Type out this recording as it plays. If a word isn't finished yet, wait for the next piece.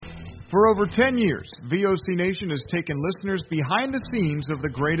For over 10 years, VOC Nation has taken listeners behind the scenes of the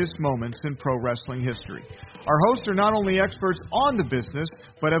greatest moments in pro wrestling history. Our hosts are not only experts on the business,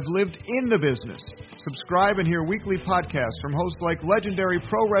 but have lived in the business. Subscribe and hear weekly podcasts from hosts like legendary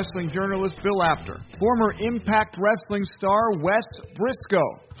pro wrestling journalist Bill Apter, former Impact Wrestling star Wes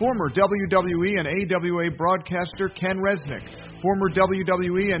Briscoe, former WWE and AWA broadcaster Ken Resnick, former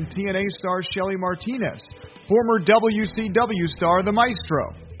WWE and TNA star Shelly Martinez, former WCW star The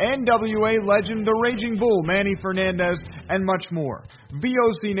Maestro, NWA legend The Raging Bull Manny Fernandez, and much more.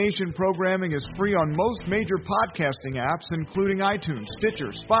 VOC Nation programming is free on most major podcasting apps, including iTunes,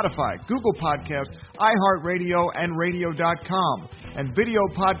 Stitcher, Spotify, Google Podcasts, iHeartRadio, and Radio.com. And video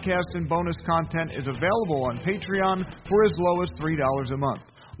podcast and bonus content is available on Patreon for as low as $3 a month.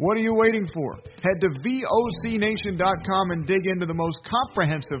 What are you waiting for? Head to VOCNation.com and dig into the most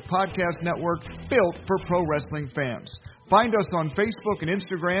comprehensive podcast network built for pro wrestling fans. Find us on Facebook and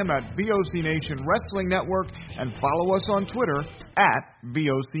Instagram at VOC Nation Wrestling Network and follow us on Twitter at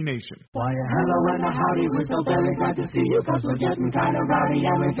VOC Nation. Why, hello and a howdy, we're so very glad to see you, cause we're getting kind of rowdy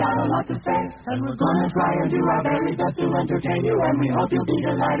and we've got a lot to say. And we're gonna try and do our very best to entertain you, and we hope you'll be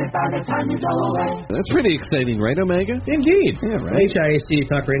delighted by the time you go away. That's pretty exciting, right, Omega? Indeed. Yeah, right. HIAC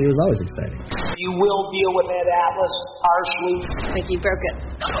Talk Radio is always exciting. You will deal with Ed Atlas harshly. I think you broke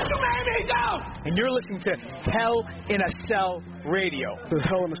it. Don't you made me go! And you're listening to Hell in a Cell Radio. The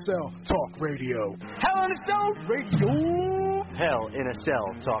Hell in a Cell Talk Radio. Hell in a Cell Radio. Hell in a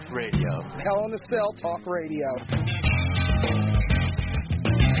Cell Talk Radio. Hell in a Cell Talk Radio.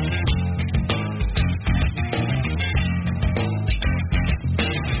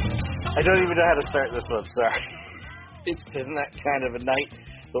 I don't even know how to start this one, sorry. It's been that kind of a night.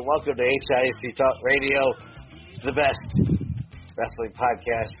 But welcome to HIAC Talk Radio, the best wrestling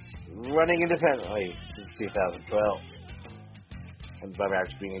podcast running independently since 2012. I'm Bob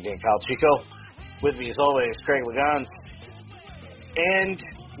Arch, being Dan Calchico. With me, as always, Craig Lagans. And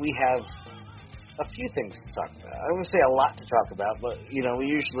we have a few things to talk about. I wouldn't say a lot to talk about, but, you know, we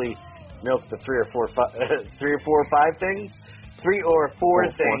usually milk the three or four things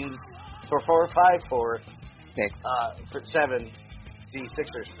for 4 or 5 for 7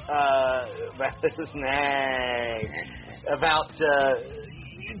 D6ers. About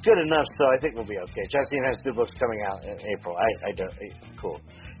good enough, so I think we'll be okay. John Cena has 2 books coming out in April. I don't. Cool.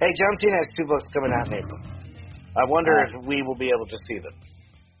 Hey, John Cena has 2 books coming out in April. I wonder if we will be able to see them.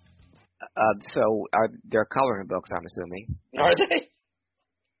 So they're coloring books, I'm assuming. Are they?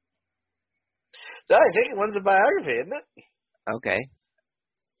 No, I think one's a biography, isn't it? Okay.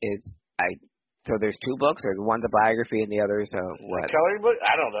 So there's 2 books, or one's a biography and the other's what? A coloring book?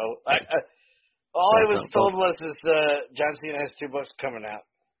 I don't know. All I was told was John Cena has 2 books coming out.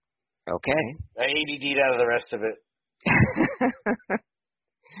 Okay. I ADD'd out of the rest of it.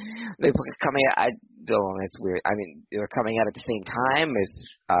 They're coming out. That's weird. I mean, they're coming out at the same time.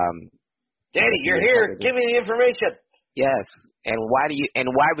 Danny, you're here. Give me the information. Yes. And why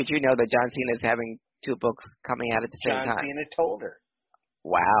would you know that John Cena is having 2 books coming out at the same time? John Cena told her.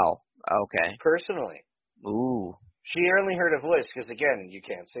 Wow. Okay. Personally. Ooh. She only heard a voice because, again, you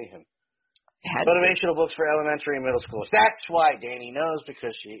can't see him. Motivational books for elementary and middle schoolers. That's why Danny knows,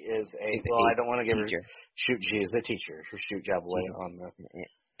 because she is I don't want to give her shoot. She is the teacher. Her shoot job away on the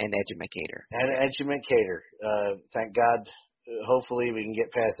an educator. An educator. Thank God. Hopefully we can get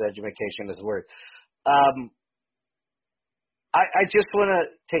past education as a word. I just want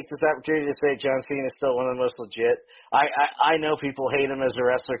to take this opportunity to say John Cena is still one of the most legit. I know people hate him as a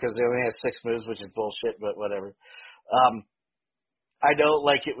wrestler because he only has 6 moves, which is bullshit, but whatever. I know,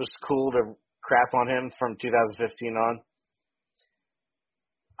 like, it was cool to crap on him from 2015 on.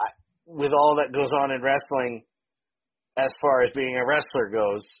 With all that goes on in wrestling, as far as being a wrestler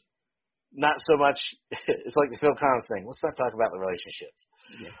goes, not so much. It's like the Phil Collins thing. Let's not talk about the relationships.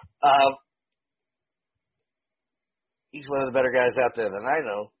 Yeah. He's one of the better guys out there than I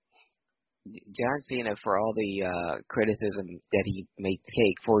know. John Cena, for all the criticism that he may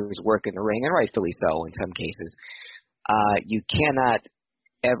take for his work in the ring, and rightfully so in some cases, you cannot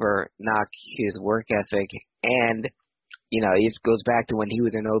ever knock his work ethic. And, you know, it goes back to when he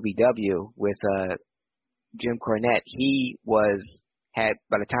was in OVW with Jim Cornette.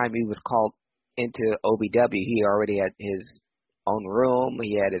 By the time he was called into OVW, he already had his own room.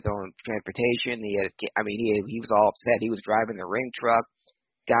 He had his own transportation. He was all upset. He was driving the ring truck.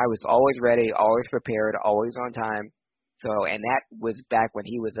 Guy was always ready, always prepared, always on time. So, and that was back when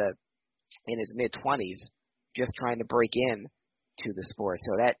he was in his mid-20s, just trying to break in to the sport.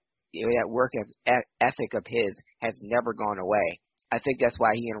 So that work ethic of his has never gone away. I think that's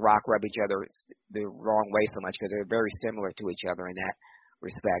why he and Rock rub each other the wrong way so much, because they're very similar to each other in that.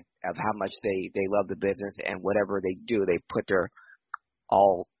 respect of how much they love the business, and whatever they do, they put their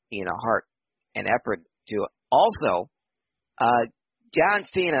all, heart and effort to. Also, John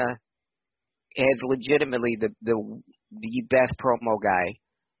Cena is legitimately the best promo guy,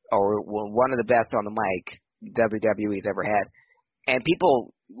 or one of the best on the mic WWE's ever had. And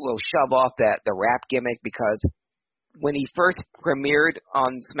people will shove off the rap gimmick, because when he first premiered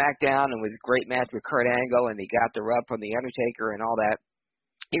on SmackDown and was a great match with Kurt Angle, and he got the rub from The Undertaker and all that,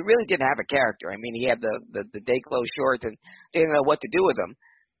 he really didn't have a character. I mean, he had the day-clothes shorts and didn't know what to do with them.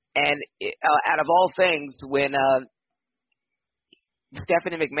 And out of all things, when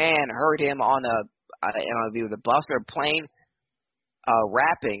Stephanie McMahon heard him on the bus or plane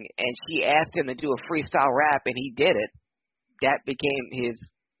rapping, and she asked him to do a freestyle rap, and he did it, that became his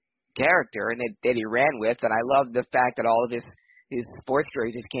character, and that he ran with. And I love the fact that all of his sports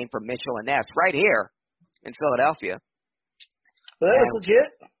jerseys came from Mitchell & Ness right here in Philadelphia. Well, that was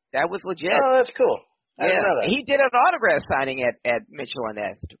legit? That was legit. Oh, that's cool. I didn't know that. He did an autograph signing at Mitchell &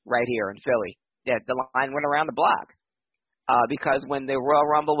 Ness right here in Philly. That the line went around the block. Because when the Royal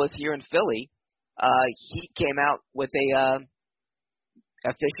Rumble was here in Philly, he came out with a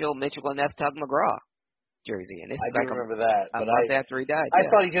official Mitchell & Ness Tug McGraw jersey. And this I do remember that. A month after he died. I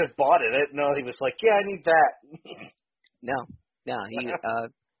thought he just bought it. I didn't know he was like, yeah, I need that. No. He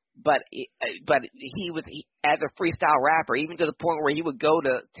but he was as a freestyle rapper, even to the point where he would go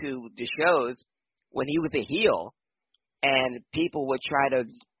to the shows when he was a heel, and people would try to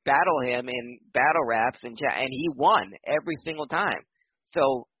battle him in battle raps, and he won every single time.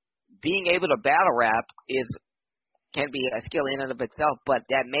 So being able to battle rap can be a skill in and of itself, but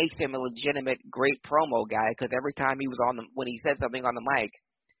that makes him a legitimate great promo guy, because every time he was when he said something on the mic,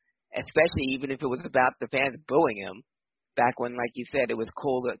 especially even if it was about the fans booing him, back when, like you said, it was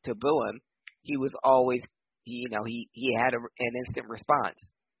cool to boo him, he was always, he had an instant response.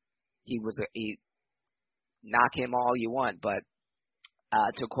 He knock him all you want, but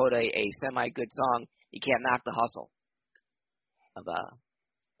to quote a semi-good song, you can't knock the hustle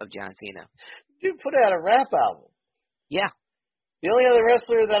of John Cena. Dude put out a rap album. Yeah. The only other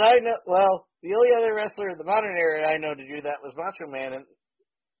wrestler that I know, the only other wrester in the modern era I know to do that was Macho Man, and I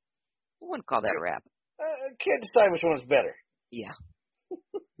wouldn't call that rap. I can't decide which one's better. Yeah.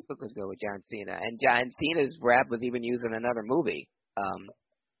 We'll go with John Cena. And John Cena's rap was even used in another movie.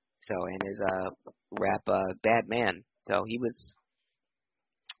 In his rap Bad Man. So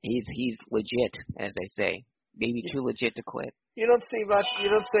he's legit, as they say. Maybe too legit to quit. You don't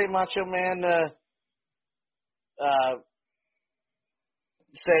say Macho Man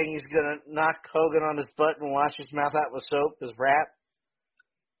saying he's gonna knock Hogan on his butt and wash his mouth out with soap, his rap?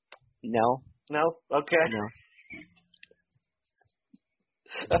 No. No? Okay. No.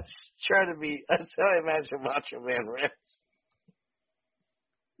 That's how I imagine Macho Man raps.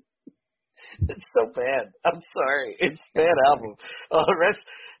 It's so bad. I'm sorry. It's a bad album.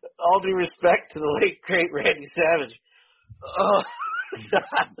 All due respect to the late, great Randy Savage. Oh,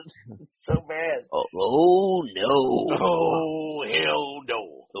 God. It's so bad. Oh, no. Oh, hell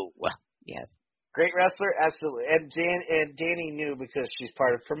no. Oh, well, yes. Great wrestler, absolutely. And Danny knew, because she's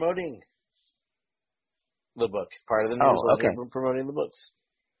part of promoting the books. Part of the newsletter promoting the books.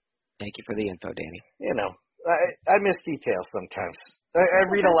 Thank you for the info, Danny. I miss details sometimes. I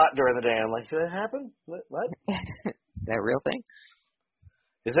read a lot during the day. I'm like, did that happen? What? That real thing?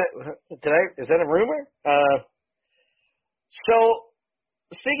 Is that a rumor? So,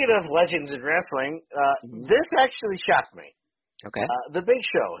 speaking of legends in wrestling, this actually shocked me. Okay. The Big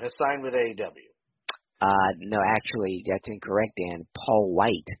Show has signed with AEW. No, actually, that's incorrect, Dan. Paul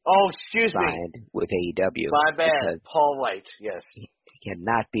White. Oh, excuse me. Signed with AEW. My bad. Paul White, yes. He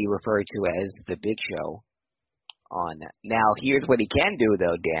cannot be referred to as the Big Show. Now, here's what he can do,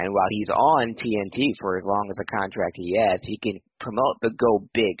 though, Dan. While he's on TNT for as long as the contract he has, he can promote the Go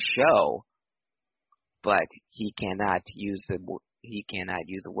Big Show, but he cannot use the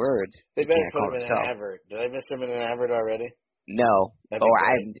words. They better put him in an advert. Did I miss him in an advert already? No.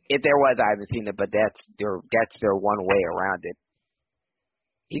 If there was, I haven't seen it, but that's their one way around it.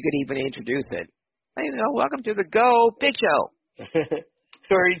 He could even introduce it. Welcome to the Go Big Show.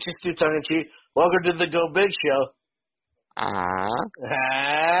 Or he just do tongue in cheek. Welcome to the Go Big Show. And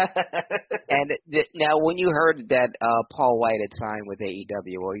now, when you heard that Paul White had signed with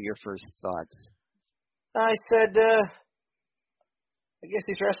AEW, what were your first thoughts? I said, I guess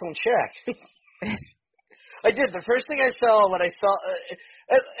he's wrestling Shaq. I did. The first thing I saw when I saw,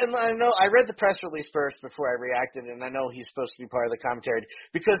 and I know I read the press release first before I reacted, and I know he's supposed to be part of the commentary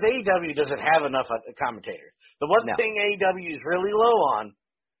because AEW doesn't have enough commentators. The one thing AEW is really low on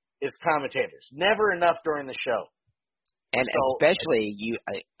is commentators. Never enough during the show. And especially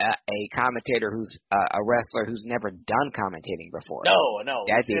a commentator who's a wrestler who's never done commentating before. No,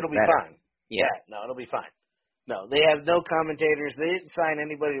 it'll be fine. Yeah, no, it'll be fine. No, they have no commentators. They didn't sign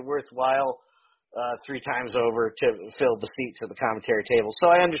anybody worthwhile 3 times over to fill the seats at the commentary table. So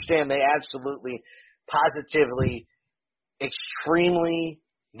I understand they absolutely, positively, extremely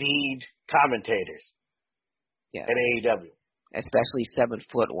need commentators at AEW. Especially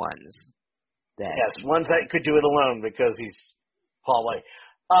 7-foot ones. Yes, ones that could do it alone because he's Paul White.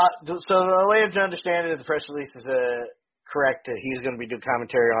 So the way to understand it, the press release is correct. He's going to be doing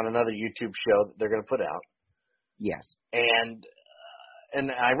commentary on another YouTube show that they're going to put out. Yes. And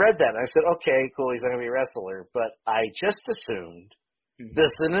I read that, and I said, okay, cool, he's not going to be a wrestler. But I just assumed,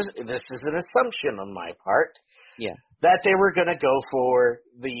 this is an assumption on my part, that they were going to go for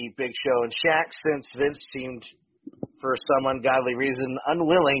the Big Show and Shaq, since Vince seemed, for some ungodly reason,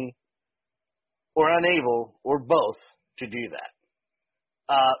 unwilling or unable, or both, to do that.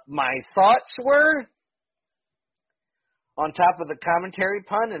 My thoughts were, on top of the commentary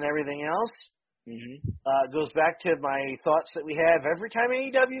pun and everything else, goes back to my thoughts that we have every time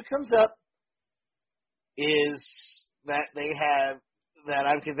AEW comes up, is that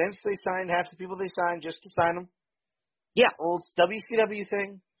I'm convinced they signed half the people they signed just to sign them. Yeah. Old WCW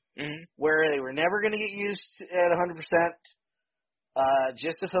thing, where they were never going to get used at 100%.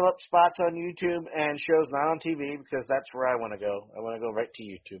 Just to fill up spots on YouTube and shows not on TV, because that's where I want to go. I want to go right to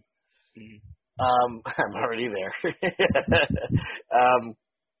YouTube. I'm already there.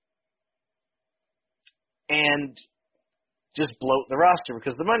 And just bloat the roster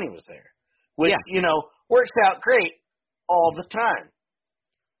because the money was there. Which, works out great all the time.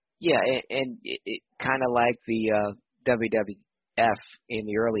 Yeah, and it kind of like the WWF in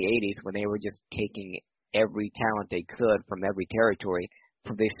the early 80s when they were just taking every talent they could from every territory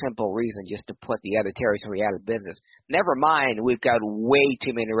for the simple reason just to put the other territory out of business. Never mind, we've got way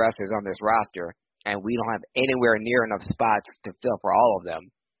too many wrestlers on this roster, and we don't have anywhere near enough spots to fill for all of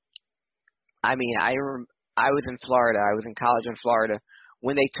them. I mean, I was in Florida. I was in college in Florida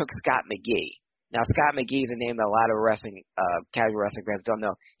when they took Scott McGee. Now, Scott McGee is a name that a lot of casual wrestling fans don't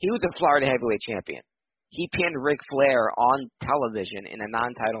know. He was a Florida heavyweight champion. He pinned Ric Flair on television in a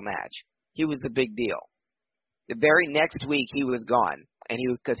non-title match. He was a big deal. The very next week, he was gone, and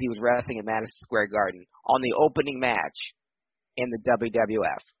because he was wrestling in Madison Square Garden on the opening match in the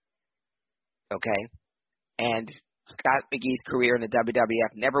WWF. Okay? And Scott McGee's career in the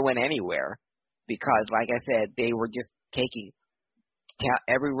WWF never went anywhere because, like I said, they were just taking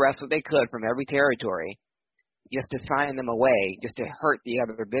every wrestler they could from every territory just to sign them away, just to hurt the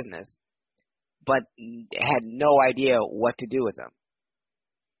other business, but had no idea what to do with them.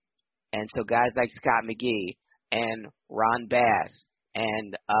 And so guys like Scott McGee and Ron Bass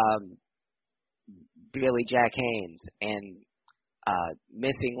and Billy Jack Haynes and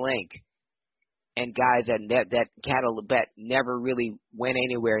Missing Link and guys that Cattle Bet never really went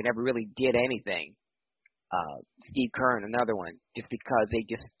anywhere, never really did anything. Steve Kern, another one, just because they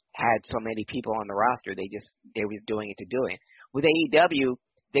just had so many people on the roster, they was doing it to do it. With AEW,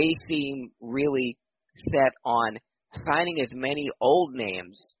 they seem really set on signing as many old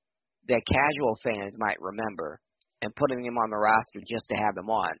names that casual fans might remember and putting them on the roster just to have them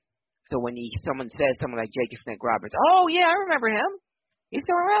on. So when someone like Jake the Snake Roberts, oh yeah, I remember him. He's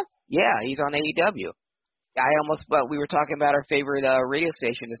still around? Yeah, he's on AEW. We were talking about our favorite radio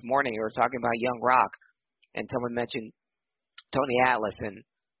station this morning. We were talking about Young Rock, and someone mentioned Tony Atlas, and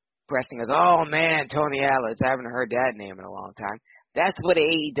Preston goes, oh man, Tony Atlas, I haven't heard that name in a long time. That's what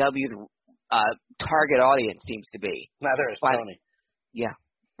AEW's target audience seems to be. Now there's Tony. Yeah.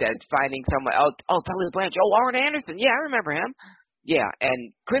 That's finding someone, Tully Blanchard, Arn Anderson, yeah, I remember him. Yeah,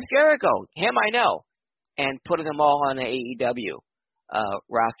 and Chris Jericho, him I know. And putting them all on an AEW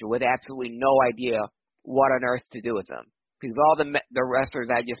roster with absolutely no idea what on earth to do with them. Because all the wrestlers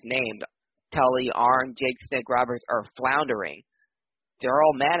I just named, Tully, Arn, Jake Snake Roberts, are floundering. They're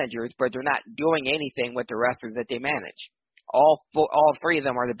all managers, but they're not doing anything with the wrestlers that they manage. All three of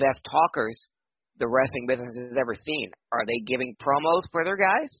them are the best talkers the wrestling business has ever seen. Are they giving promos for their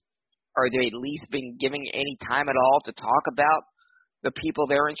guys? Are they at least been giving any time at all to talk about the people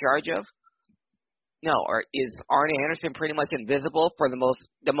they're in charge of? No. Or is Arn Anderson pretty much invisible for the most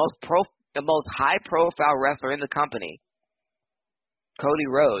high profile wrestler in the company? Cody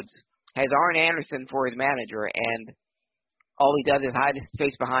Rhodes has Arn Anderson for his manager, and all he does is hide his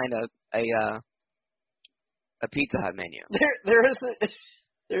face behind a Pizza Hut menu.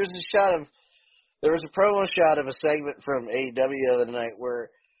 There was a promo shot of a segment from AEW the other night where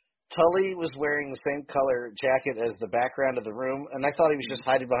Tully was wearing the same color jacket as the background of the room, and I thought he was just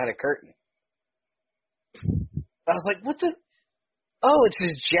hiding behind a curtain. I was like, what the? Oh, it's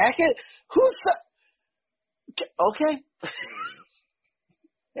his jacket? Who's the? Okay.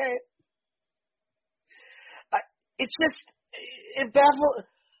 Hey. It's just, it baffles.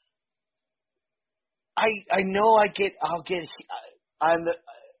 I know I'll get, and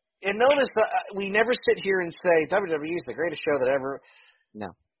notice that we never sit here and say WWE is the greatest show that ever.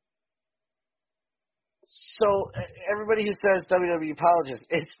 No. So everybody who says WWE apologists,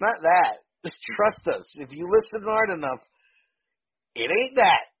 it's not that. Just trust us. If you listen hard enough, it ain't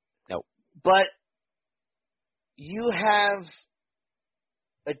that. Nope. But you have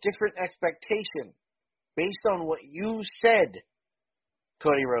a different expectation based on what you said,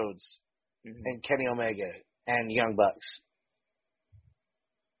 Cody Rhodes and Kenny Omega and Young Bucks.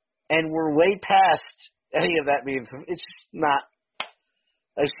 And we're way past any of that being, it's just not,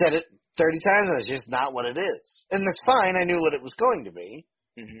 I've said it 30 times, and it's just not what it is. And that's fine, I knew what it was going to be.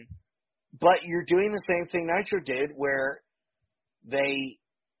 Mm-hmm. But you're doing the same thing Nitro did, where they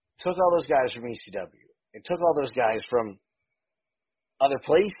took all those guys from ECW. They took all those guys from other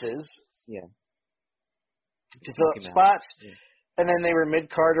places. Yeah. To fill up spots. Yeah. And then they were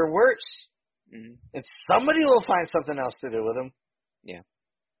mid-card or worse. Mm-hmm. And somebody will find something else to do with them. Yeah.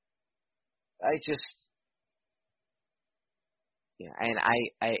 Yeah, and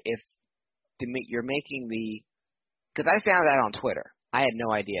if you're making because I found that on Twitter. I had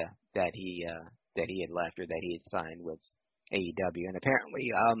no idea that he had left or that he had signed with AEW, and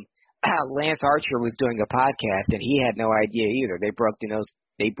apparently Lance Archer was doing a podcast and he had no idea either. They broke the news.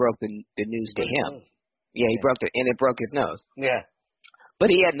 They broke the news to him. Yeah, he broke it, and it broke his nose. Yeah, but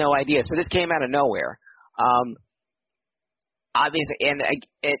he had no idea. So this came out of nowhere. Obviously, and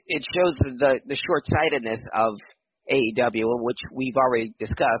it shows the short-sightedness of AEW, which we've already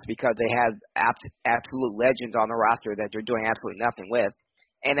discussed, because they have absolute legends on the roster that they're doing absolutely nothing with.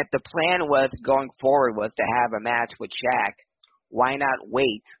 And if the plan was going forward was to have a match with Shaq, why not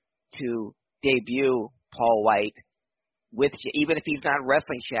wait to debut Paul White with, even if he's not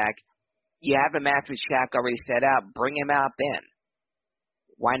wrestling Shaq, you have a match with Shaq already set up, bring him out then.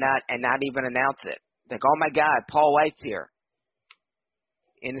 Why not, and not even announce it? Like, oh my God, Paul White's here.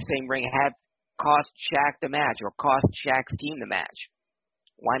 In the same ring, have cost Shaq the match or cost Shaq's team the match.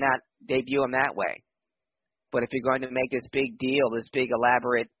 Why not debut him that way? But if you're going to make this big deal, this big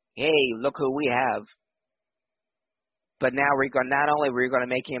elaborate, hey, look who we have. But now not only are we going to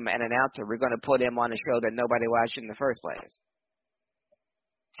make him an announcer, we're going to put him on a show that nobody watched in the first place.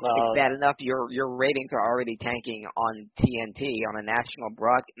 It's bad enough your ratings are already tanking on TNT, on a national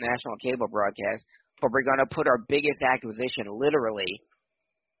cable broadcast, but we're going to put our biggest acquisition, literally,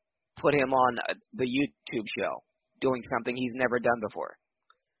 put him on the YouTube show, doing something he's never done before.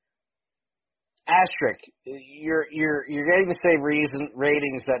 Asterisk, you're getting the same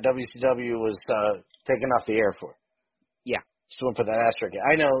ratings that WCW was taken off the air for. Yeah. Just want to put that asterisk in.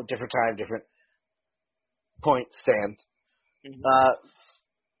 I know, different time, different point stand. Mm-hmm.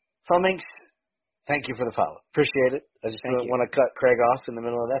 Fumminks, thank you for the follow. Appreciate it. I just want to cut Craig off in the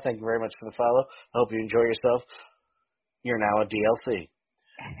middle of that. Thank you very much for the follow. I hope you enjoy yourself. You're now a DLC.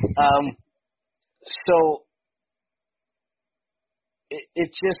 So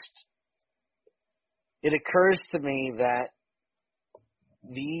it occurs to me that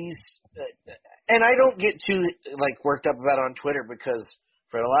these, and I don't get too worked up about it on Twitter, because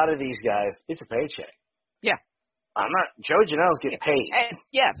for a lot of these guys, it's a paycheck. Yeah. I'm not. Joe Janela's getting paid.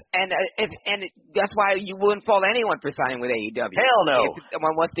 And that's why you wouldn't fault anyone for signing with AEW. Hell no. If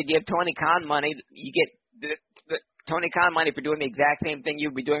someone wants to give Tony Khan money, you get the Tony Khan money for doing the exact same thing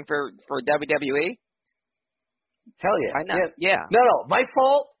you'd be doing for WWE. Hell yeah. Why not? Yeah. No. My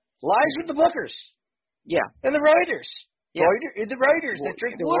fault lies with the bookers. Yeah. And the writers. Yeah. The writers that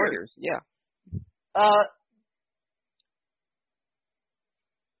drink the water. Warriors. Yeah. I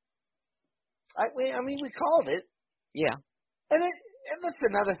mean, we called it. Yeah. And that's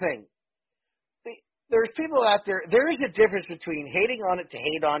another thing. There's people out there. There is a difference between hating on it to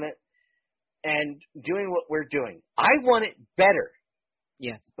hate on it and doing what we're doing. I want it better.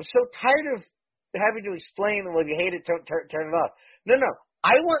 Yes. I'm so tired of having to explain that when you hate it, turn it off. No.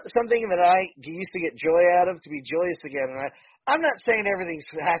 I want something that I used to get joy out of to be joyous again. And I'm not saying everything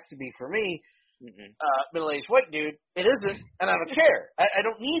has to be for me. Middle-aged white dude. It isn't, and I don't care. I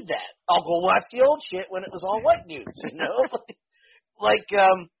don't need that. I'll go watch the old shit when it was all white dudes, you know?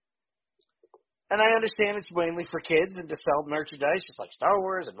 And I understand it's mainly for kids and to sell merchandise, just like Star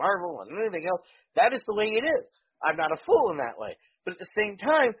Wars and Marvel and anything else. That is the way it is. I'm not a fool in that way. But at the same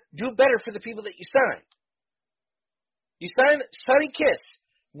time, do better for the people that you sign. You sign Sonny Kiss,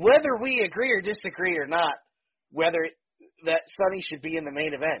 whether we agree or disagree or not, whether that Sonny should be in the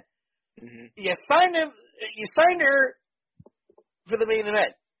main event. Mm-hmm. You signed him. You signed her for the main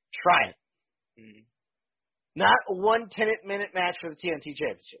event. Try it. Mm-hmm. Not a 1 10-minute match for the TNT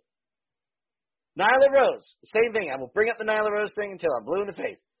Championship. Nyla Rose, same thing. I will bring up the Nyla Rose thing until I'm blue in the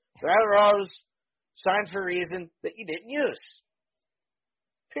face. Nyla Rose signed for a reason that you didn't use.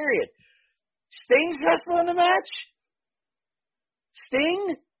 Period. Sting's wrestling the match.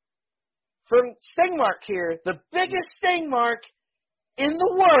 Sting, from Sting Mark here, the biggest Sting Mark in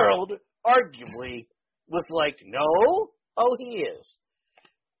the world, arguably, was like, no, oh, he is.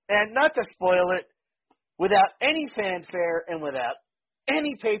 And not to spoil it, without any fanfare and without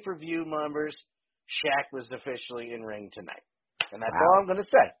any pay-per-view numbers, Shaq was officially in ring tonight. And that's all I'm going to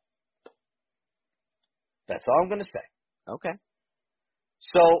say. That's all I'm going to say. Okay.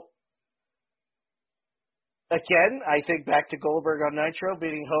 So, again, I think back to Goldberg on Nitro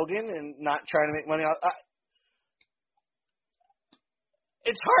beating Hogan and not trying to make money off.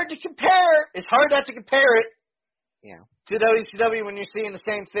 It's hard to compare. It's hard not to compare it to WCW when you're seeing the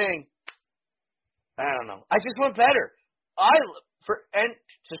same thing. I don't know. I just want better. And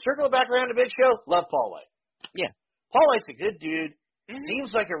to circle it back around to Big Show, love Paul White. Yeah. Paul White's a good dude. Mm-hmm.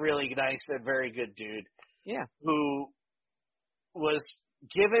 Seems like a really nice and very good dude. Yeah. Who was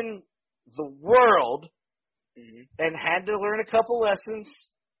given the world and had to learn a couple lessons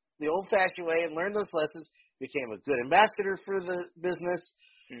the old-fashioned way and learn those lessons, became a good ambassador for the business,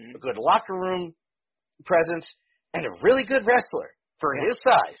 a good locker room presence, and a really good wrestler for his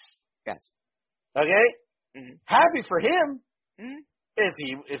size. Yes. Okay? Happy for him.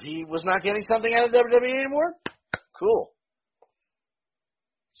 If he was not getting something out of WWE anymore, cool.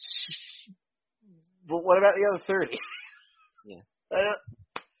 But what about the other 30? Yeah.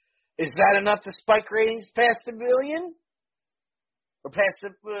 Is that enough to spike ratings past $1 million? Or past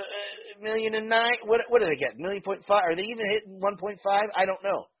 $1.9 million? What do they get? $1.5 million? Are they even hitting 1.5? I don't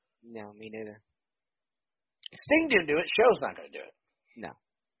know. No, me neither. Sting didn't do it. Show's not going to do it. No.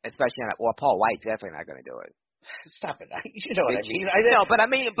 Especially not, well, Paul White's definitely not going to do it. Stop it. You know what I mean. No, but I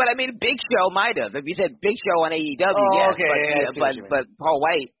mean, Big Show might have. If you said Big Show on AEW, yes. Okay, but Paul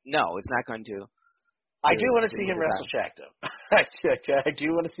White, no, it's not going to. I do want to see him wrestle Shaq, though. I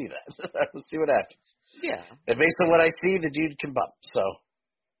do want to see that. We'll see what happens. Yeah. And based on what I see, the dude can bump. So.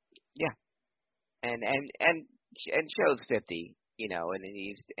 Yeah. And Show's 50, and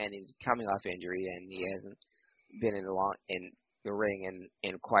he's coming off injury, and he hasn't been in the ring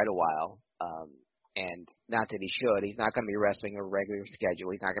in quite a while. And not that he should. He's not going to be wrestling a regular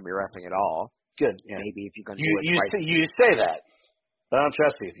schedule. He's not going to be wrestling at all. Good. Yeah. Maybe if you can do it twice. You say that. I don't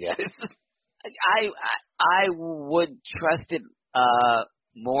trust these guys. I would trust it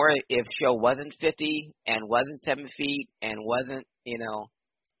more if Show wasn't 50 and wasn't 7 feet and wasn't,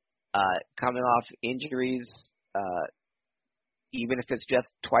 coming off injuries, even if it's just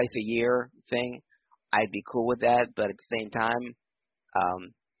twice a year thing, I'd be cool with that. But at the same time,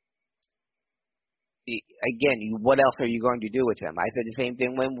 again, what else are you going to do with him? I said the same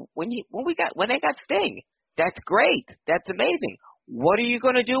thing when they got Sting. That's great. That's amazing. What are you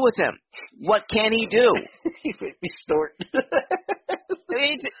going to do with him? What can he do? He made me snort. It's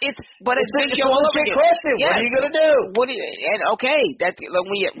Big Show all over again. Question. Yes. What are you going to do? That's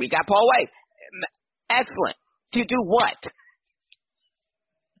we got Paul White. Excellent. To do what?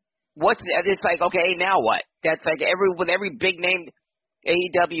 It's like, okay, now what? That's like with every big name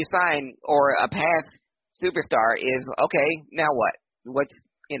AEW sign or a past superstar is, okay, now what?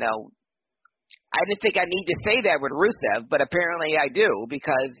 I didn't think I need to say that with Rusev, but apparently I do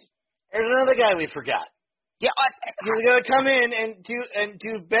because there's another guy we forgot. Yeah, he's going to come in and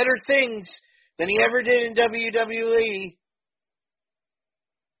do better things than he ever did in WWE.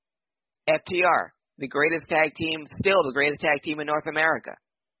 FTR, the greatest tag team, still the greatest tag team in North America.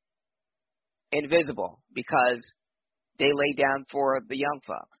 Invisible, because they lay down for the young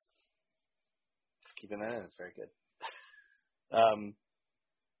folks. Keeping that in, it's very good.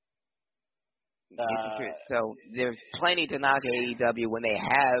 So there's plenty to knock AEW when they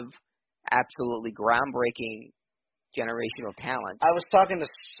have absolutely groundbreaking generational talent. I was talking to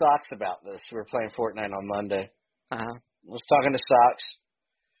Sox about this. We were playing Fortnite on Monday. I was talking to Sox,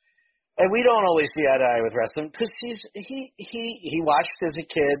 and we don't always see eye to eye with wrestling because he watched as a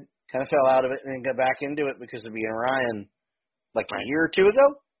kid, kind of fell out of it, and then got back into it because of being Ryan like a year or two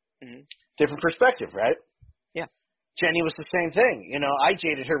ago. Mm-hmm. Different perspective, right? Yeah. Jenny was the same thing. I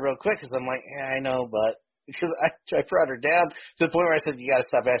jaded her real quick because I'm like, yeah, I know, but because I brought her down to the point where I said, you got to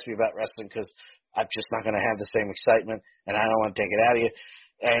stop asking me about wrestling because I'm just not going to have the same excitement, and I don't want to take it out of you.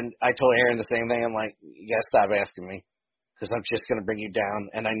 And I told Aaron the same thing. I'm like, you got to stop asking me because I'm just going to bring you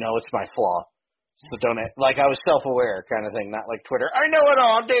down, and I know it's my flaw. So don't, like, I was self-aware kind of thing, not like Twitter. I know it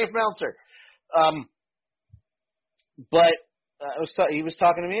all. I'm Dave Meltzer. But he was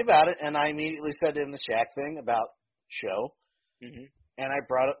talking to me about it, and I immediately said to him the Shaq thing about show, and I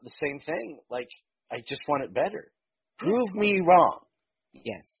brought up the same thing. Like, I just want it better. Prove me wrong.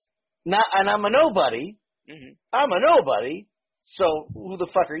 Yes. And I'm a nobody. I'm a nobody. So who the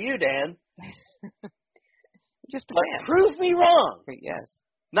fuck are you, Dan? Just prove me wrong. Yes.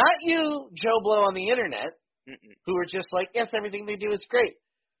 Not you, Joe Blow on the internet, who are just like, yes, everything they do is great.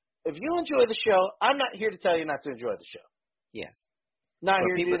 If you enjoy the show, I'm not here to tell you not to enjoy the show. Yes. Not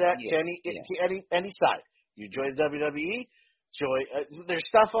here to do that to any side. You enjoy the WWE, there's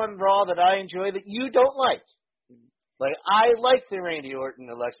stuff on Raw that I enjoy that you don't like. Like, I like the Randy Orton,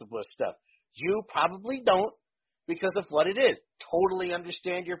 Alexa Bliss stuff. You probably don't because of what it is. Totally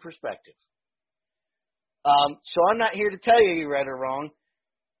understand your perspective. So I'm not here to tell you you're right or wrong,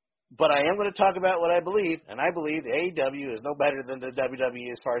 but I am going to talk about what I believe, and I believe the AEW is no better than the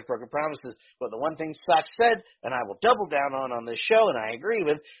WWE as far as broken promises. But the one thing Sock said, and I will double down on this show, and I agree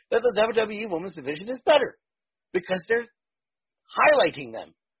with, that the WWE Women's Division is better because they're highlighting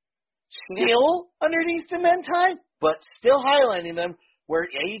them. Still underneath the men's high, but still highlighting them where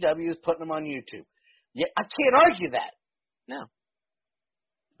AEW is putting them on YouTube. Yeah, I can't argue that. No.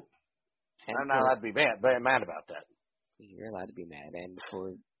 I'm not allowed to be mad about that. You're allowed to be mad. And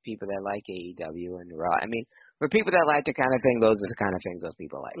for people that like AEW and Raw, I mean, for people that like the kind of thing, those are the kind of things those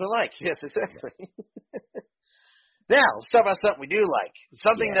people like. Yes, exactly. Now, let's talk about something we do like.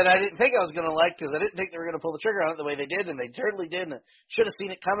 Something that I didn't think I was going to like because I didn't think they were going to pull the trigger on it the way they did, and they totally did, and should have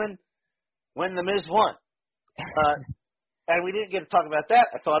seen it coming when The Miz won. And we didn't get to talk about that.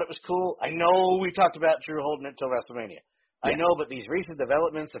 I thought it was cool. I know we talked about Drew holding it till WrestleMania. I know, but these recent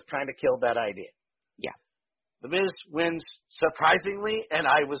developments have kind of killed that idea. Yeah. The Miz wins surprisingly, and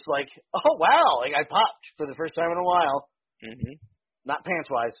I was like, oh, wow. Like, I popped for the first time in a while. Not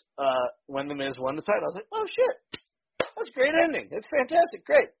pants-wise. When The Miz won the title, I was like, oh, shit. That's a great ending. That's fantastic.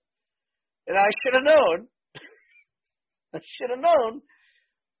 Great. And I should have known.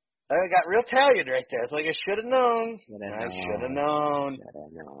 I got real Italian right there. It's like I should have known. I should have known.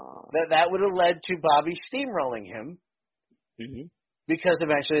 That would have led to Bobby steamrolling him. Because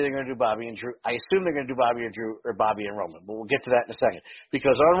eventually they're going to do Bobby and Drew. I assume they're going to do Bobby and Drew or Bobby and Roman, but we'll get to that in a second.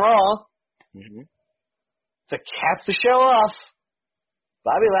 Because on Raw, to cap the show off,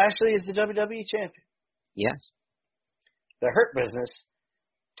 Bobby Lashley is the WWE champion. Yes. The Hurt Business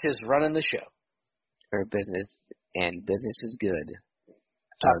is running the show. Hurt Business, and business is good.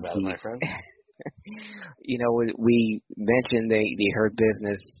 Talk about it, my friend. You know, we mentioned the Hurt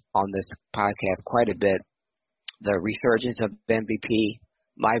Business on this podcast quite a bit. The resurgence of MVP,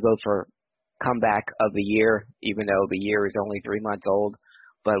 my vote for comeback of the year, even though the year is only 3 months old.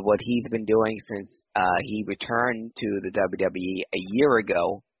 But what he's been doing since he returned to the WWE a year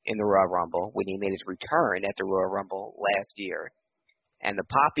ago in the Royal Rumble, when he made his return at the Royal Rumble last year, and the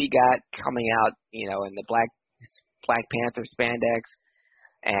pop he got coming out, you know, in the Black Panther spandex,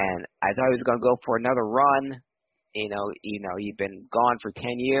 and I thought he was going to go for another run. You know, he'd been gone for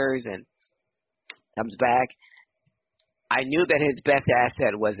 10 years and comes back. I knew that his best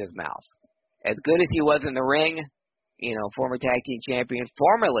asset was his mouth. As good as he was in the ring, you know, former tag team champion,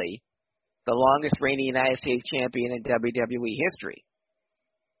 formerly the longest reigning United States champion in WWE history.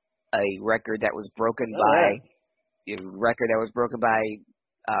 A record that was broken by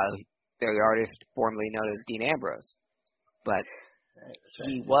the artist formerly known as Dean Ambrose. But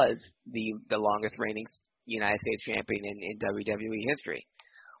he was the longest reigning United States champion in WWE history.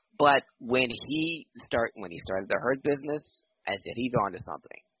 But when he started the Hurt Business, I said he's on to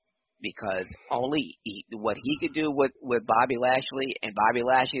something, because what he could do with Bobby Lashley, and Bobby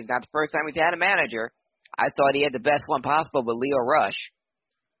Lashley is not the first time he's had a manager. I thought he had the best one possible with Leo Rush,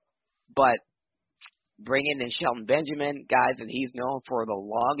 but bringing in Shelton Benjamin, guys that he's known for the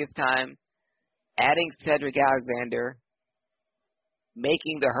longest time, adding Cedric Alexander,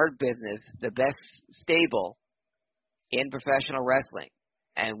 making the Hurt Business the best stable in professional wrestling.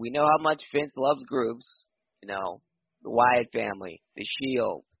 And we know how much Vince loves groups, you know, the Wyatt family, the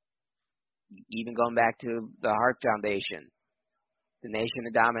Shield, even going back to the Hart Foundation, the Nation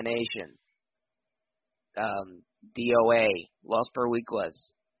of Domination, DOA, Los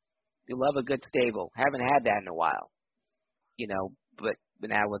Perwiquas. You love a good stable. Haven't had that in a while, you know, but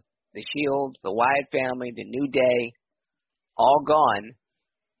now with the Shield, the Wyatt family, the New Day, all gone,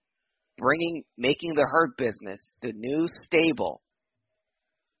 making the Hurt Business the new stable,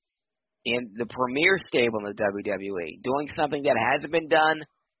 in the premier stable in the WWE, doing something that hasn't been done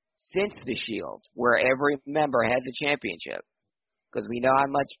since the Shield, where every member has a championship. because we know how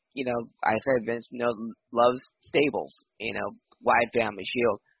much, I said Vince loves stables, Wyatt Family,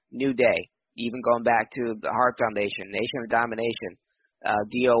 Shield, New Day, even going back to the Hart Foundation, Nation of Domination,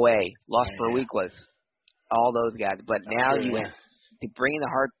 DOA, Lost for Weekless, all those guys. But now you bring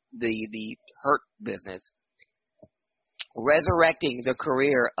the Hurt business, resurrecting the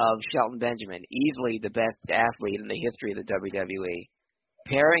career of Shelton Benjamin, easily the best athlete in the history of the WWE,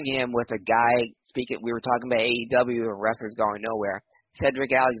 pairing him with a guy, we were talking about AEW and wrestlers going nowhere.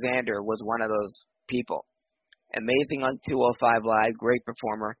 Cedric Alexander was one of those people. Amazing on 205 Live, great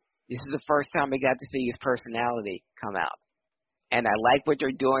performer. This is the first time we got to see his personality come out. And I like what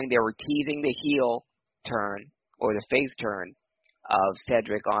they're doing. They were teasing the heel turn, or the face turn, of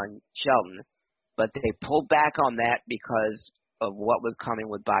Cedric on Shelton, but they pulled back on that because of what was coming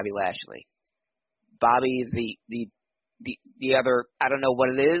with Bobby Lashley. Bobby is the other, I don't know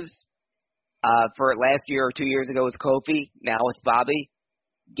what it is. For last year or 2 years ago it was Kofi. Now it's Bobby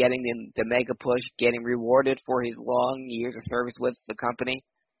getting the mega push, getting rewarded for his long years of service with the company.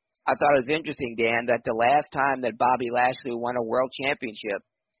 I thought it was interesting, Dan, that the last time that Bobby Lashley won a world championship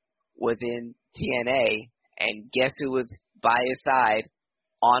was in TNA, and guess who was by his side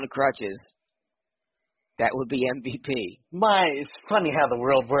on crutches? That would be MVP. It's funny how the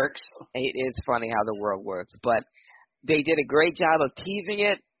world works. It is funny how the world works, but they did a great job of teasing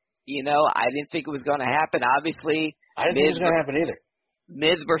it. I didn't think it was going to happen. Obviously, I didn't think it was going to happen either.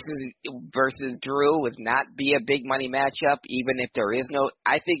 Miz versus Drew would not be a big money matchup, even if there is no.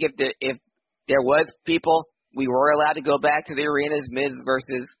 I think if there was people, we were allowed to go back to the arenas. Miz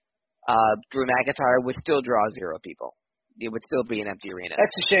versus Drew McIntyre would still draw 0 people. It would still be an empty arena.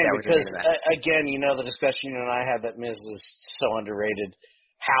 That's a shame because, again, the discussion you and I had that Miz is so underrated.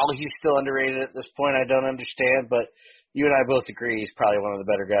 How he's still underrated at this point, I don't understand, but you and I both agree he's probably one of the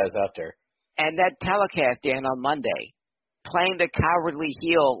better guys out there. And that telecast, Dan, on Monday, playing the cowardly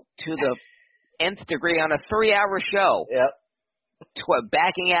heel to the nth degree on a 3-hour show. Yep.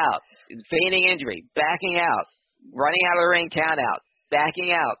 Backing out, feigning injury, backing out, running out of the ring, count out,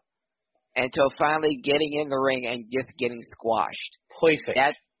 backing out, until finally getting in the ring and just getting squashed. Perfect.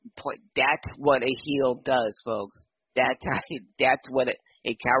 That's what a heel does, folks. That's what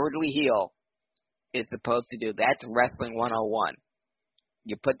a cowardly heel is supposed to do. That's wrestling 101.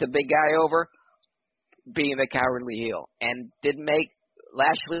 You put the big guy over, being the cowardly heel. And didn't make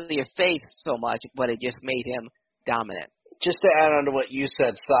Lashley a face so much, but it just made him dominant. Just to add on to what you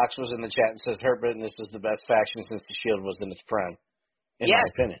said, Sox was in the chat and says Hurt Business is the best faction since the Shield was in its prime. In my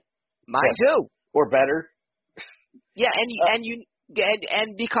opinion. Mine too. Or better. Yeah,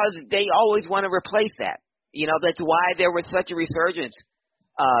 and because they always want to replace that. That's why there was such a resurgence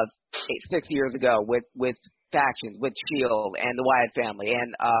 6 years ago with factions, with Shield and the Wyatt family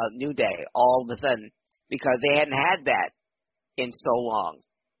and New Day all of a sudden, because they hadn't had that in so long.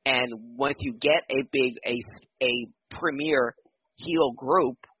 And once you get a premier heel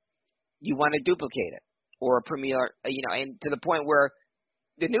group, you want to duplicate it, or a premier, and to the point where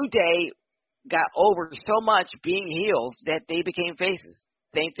the New Day got over so much being heels that they became faces.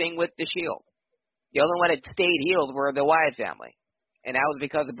 Same thing with the Shield. The only one that stayed heels were the Wyatt family, and that was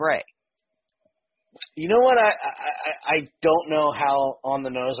because of Bray. You know what? I don't know how on the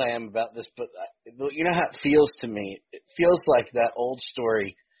nose I am about this, but you know how it feels to me? It feels like that old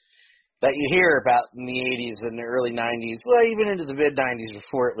story that you hear about in the 80s and the early 90s, well, even into the mid-90s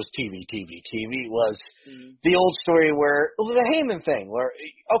before it was TV. TV was the old story where, the Heyman thing, where,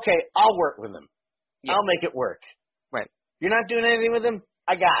 okay, I'll work with him. Yeah. I'll make it work. Right. You're not doing anything with him?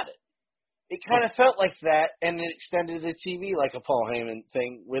 I got it. It kind of felt like that, and it extended to TV like a Paul Heyman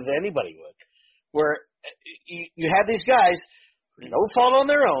thing with anybody would, where you had these guys, no fault on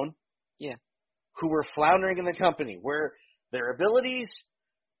their own, who were floundering in the company, where their abilities,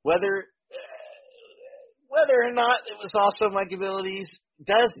 whether or not it was also Mike abilities,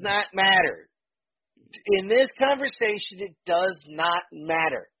 does not matter. In this conversation, it does not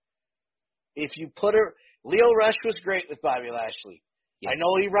matter. If you put Leo Rush was great with Bobby Lashley. Yeah. I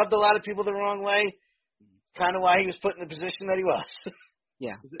know he rubbed a lot of people the wrong way. Kind of why he was put in the position that he was.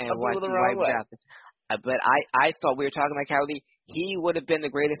 Yeah, and why the wrong way. But I thought we were talking about Cowley. He would have been the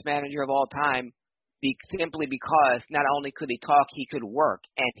greatest manager of all time, simply because not only could he talk, he could work,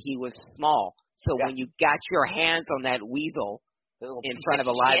 and he was small. So when you got your hands on that weasel in front of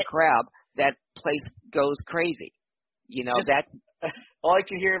a live crowd, that place goes crazy. That. All I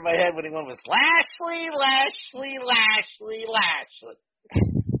could hear in my head when he went was Lashley.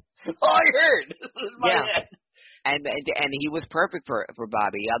 All I heard in my head. And he was perfect for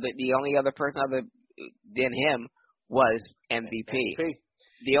Bobby. The only other person other than him was MVP.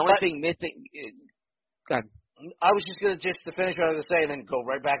 The only thing missing. Go ahead. I was just going to finish what I was going to say and then go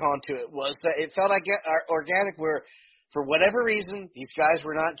right back onto it, was that it felt like organic where, for whatever reason, these guys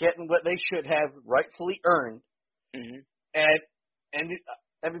were not getting what they should have rightfully earned. Mm-hmm. And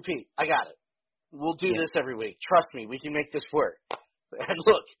MVP, I got it. We'll do this every week. Trust me, we can make this work. And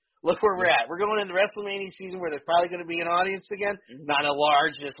look where we're at. We're going into WrestleMania season where there's probably going to be an audience again. Mm-hmm. Not a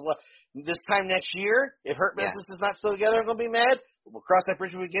large, this time next year, if Hurt Business is not still together, I'm going to be mad. We'll cross that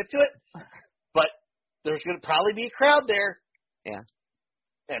bridge when we get to it. But there's going to probably be a crowd there. Yeah.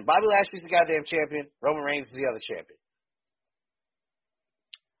 And Bobby Lashley's the goddamn champion. Roman Reigns is the other champion.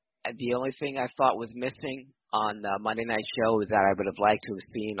 And the only thing I thought was missing on the Monday Night Show is that I would have liked to have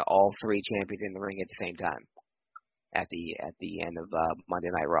seen all three champions in the ring at the same time at the end of Monday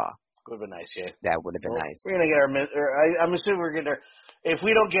Night Raw. Would have been nice, yeah. That would have been nice. We're gonna get I'm assuming we're gonna. If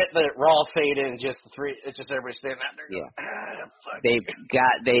we don't get the Raw fade in, just the three, it's just everybody standing out there. Yeah. Going,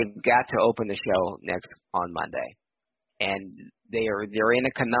 They've got to open the show next on Monday, and they're in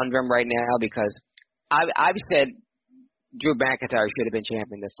a conundrum right now because I've said Drew McIntyre should have been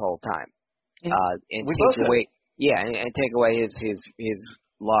champion this whole time. And take away his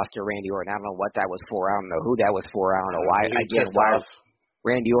loss to Randy Orton. I don't know what that was for. I don't know who that was for. I don't know why. Why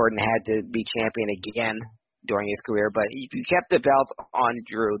Randy Orton had to be champion again during his career. But if you kept the belt on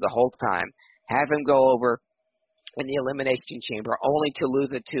Drew the whole time, have him go over in the Elimination Chamber only to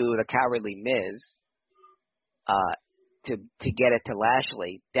lose it to the cowardly Miz, to get it to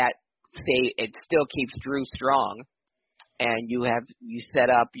Lashley, it still keeps Drew strong. And you set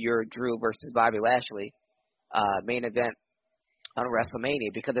up your Drew versus Bobby Lashley main event on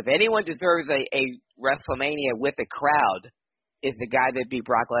WrestleMania. Because if anyone deserves a WrestleMania with a crowd, is the guy that beat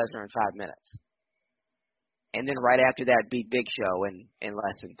Brock Lesnar in 5 minutes. And then right after that, beat Big Show in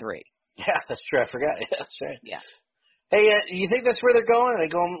less than 3. Yeah, that's true. I forgot. Yeah, that's right. Yeah. Hey, you think that's where they're going? Are they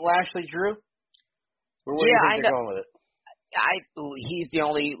going Lashley Drew? Or where do you think they're going with it? He's the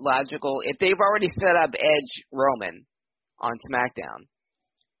only logical. If they've already set up Edge Roman on SmackDown,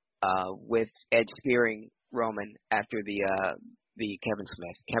 with Edge spearing Roman after the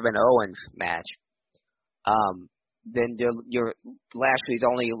Kevin Owens match, then your Lashley's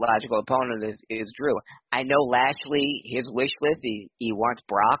only logical opponent is Drew. I know Lashley, his wish list, he wants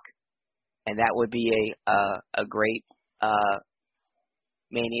Brock, and that would be a great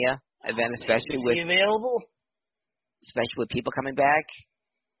Mania event, especially with people coming back.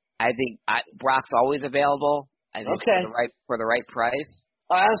 I think Brock's always available. I think for the right price.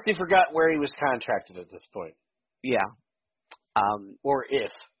 I honestly forgot where he was contracted at this point. Yeah. Or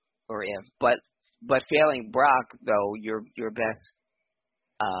if. But failing Brock, though, your best,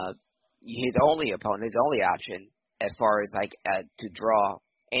 his only opponent, his only option, as far as to draw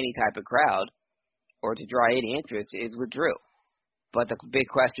any type of crowd or to draw any interest, is with Drew. But the big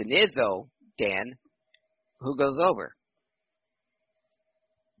question is, though, Dan, who goes over?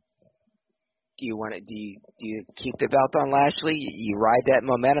 Do you keep the belt on Lashley? You ride that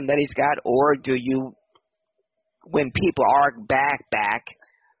momentum that he's got, or do you, when people are back,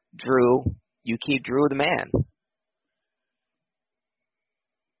 Drew, you keep Drew the man?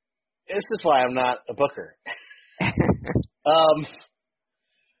 This is why I'm not a booker.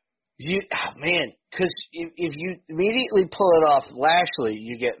 Because if you immediately pull it off Lashley,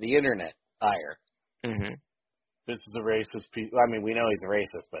 you get the internet ire. Mm-hmm. This is a racist piece. I mean, we know he's a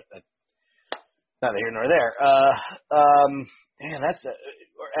racist, but neither here nor there. That's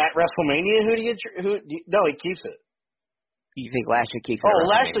at WrestleMania. No, he keeps it. You think Lashley keeps it? Oh,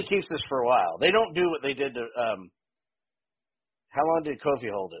 Lashley keeps this for a while. They don't do what they did to. How long did Kofi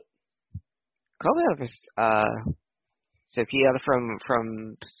hold it? Kofi had it from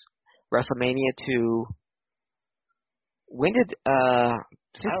WrestleMania to when did 6 I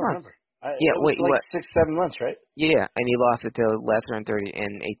don't months? remember. What? 6-7 months, right? Yeah, and he lost it to Lesnar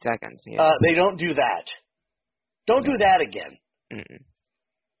in 8 seconds. Yeah. They don't do that. Don't do that again. Mm-mm.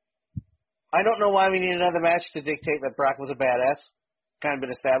 I don't know why we need another match to dictate that Brock was a badass. Kind of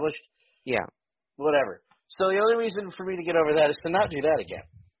been established. Yeah. Whatever. So the only reason for me to get over that is to not do that again.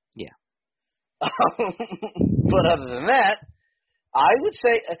 Yeah. But other than that, I would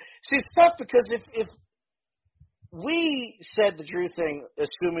say, it's tough because if we said the Drew thing,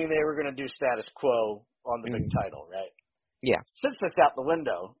 assuming they were going to do status quo on the big title, right? Yeah. Since that's out the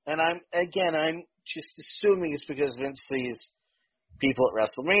window, and I'm just assuming it's because Vince sees people at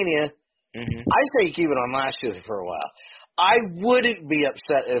WrestleMania. Mm-hmm. I say you keep it on Lashley for a while. I wouldn't be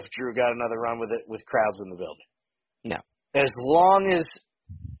upset if Drew got another run with it with crowds in the building. No. As long as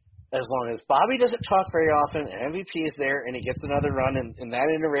Bobby doesn't talk very often and MVP is there and he gets another run in that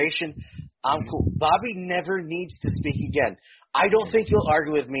iteration, I'm cool. Bobby never needs to speak again. I don't think you'll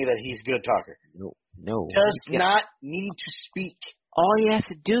argue with me that he's a good talker. No. No. does not need to speak. All you have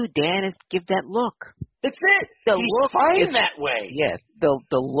to do, Dan, is give that look. That's it. The He's look fine is, that way. Yes. The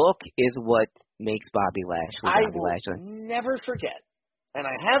look is what makes Bobby Lashley I Bobby will Lashley. never forget, and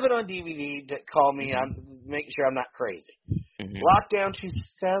I have it on DVD to call me. I'm making sure I'm not crazy. Lockdown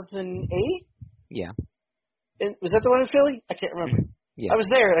 2008? Yeah. Was that the one in Philly? I can't remember. Yeah. I was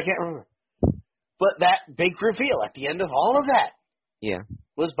there, and I can't remember. But that big reveal at the end of all of that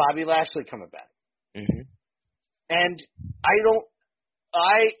was Bobby Lashley coming back. And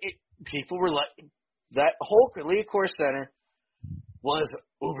people were like, that whole Liacouras Center was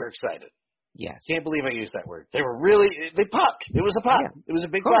uber excited. Yes. Can't believe I used that word. They popped. It was a pop. Yeah. It was a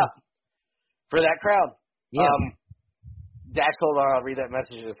big pop for that crowd. Yeah. Dax, hold on. I'll read that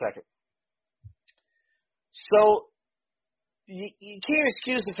message in a second. So, you can't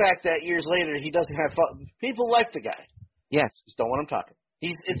excuse the fact that years later he doesn't have fun. People like the guy. Yes. Just don't want him talking.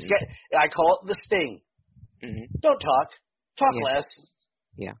 I call it the sting. Don't talk. Talk less.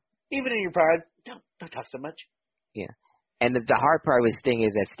 Yeah. Even in your pride, don't talk so much. Yeah. And the hard part with Sting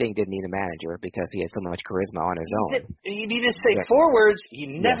is that Sting didn't need a manager because he had so much charisma on his own. He needed to say 4 words.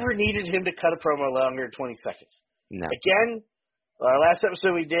 You never needed him to cut a promo longer than 20 seconds. No. Again, our last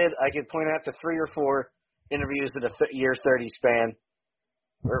episode we did, I could point out to 3 or 4 interviews in a year 30 span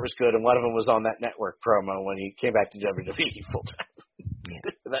where it was good, and one of them was on that network promo when he came back to WWE full time.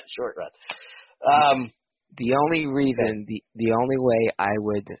 That short run. The only reason, the only way I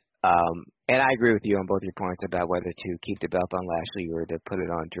would, and I agree with you on both your points about whether to keep the belt on Lashley or to put it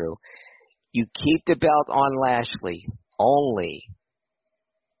on Drew. You keep the belt on Lashley only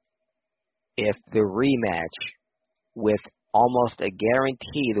if the rematch with almost a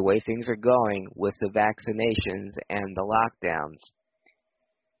guarantee, the way things are going with the vaccinations and the lockdowns,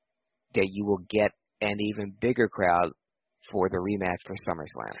 that you will get an even bigger crowd for the rematch for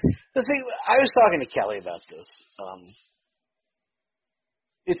SummerSlam. See, I was talking to Kelly about this.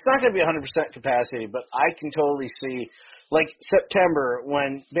 It's not going to be 100% capacity, but I can totally see, like September,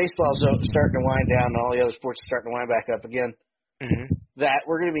 when baseball's starting to wind down and all the other sports are starting to wind back up again, that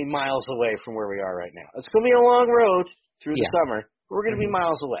we're going to be miles away from where we are right now. It's going to be a long road through the summer, but we're going to be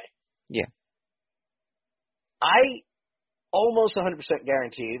miles away. Yeah. I almost 100%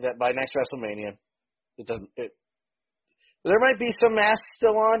 guarantee that by next WrestleMania, there might be some masks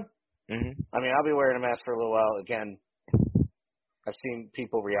still on. I mean, I'll be wearing a mask for a little while. Again, I've seen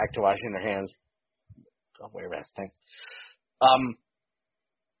people react to washing their hands. I'll wear a mask, thanks.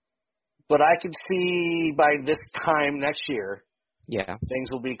 But I can see by this time next year,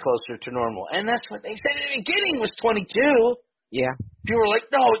 things will be closer to normal. And that's what they said in the beginning was 22. Yeah. People were like,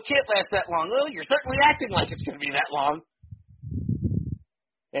 no, it can't last that long. Well, you're certainly acting like it's going to be that long.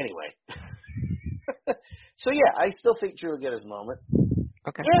 Anyway. So, yeah, I still think Drew will get his moment.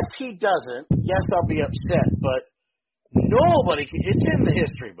 Okay. If he doesn't, yes, I'll be upset, but nobody can. It's in the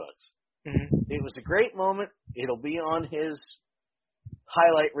history books. It was a great moment. It'll be on his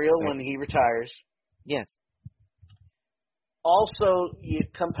highlight reel when he retires. Yes. Also, you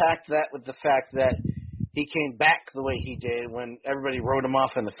compact that with the fact that he came back the way he did when everybody wrote him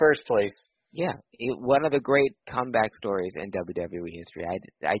off in the first place. Yeah, one of the great comeback stories in WWE history.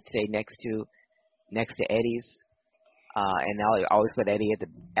 I'd say next to Eddie's, and now I always put Eddie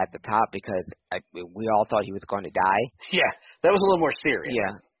at the top because we all thought he was going to die. Yeah, that was a little more serious.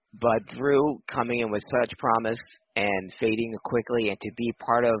 Yeah, but Drew coming in with such promise and fading quickly, and to be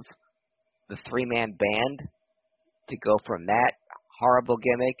part of the 3-man band, to go from that horrible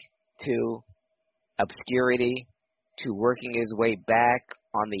gimmick to obscurity to working his way back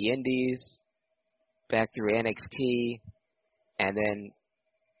on the indies, back through NXT, and then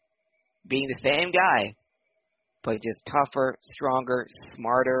being the same guy, but just tougher, stronger,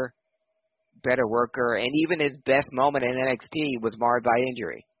 smarter, better worker, and even his best moment in NXT was marred by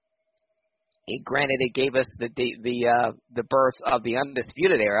injury. Granted, it gave us the birth of the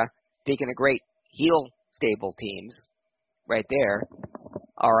Undisputed Era. Speaking of great heel stable teams, right there,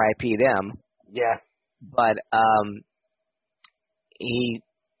 R.I.P. them. Yeah. But he,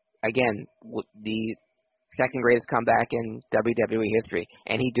 again, the second greatest comeback in WWE history,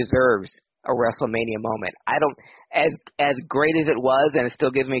 and he deserves a WrestleMania moment. I don't, as great as it was, and it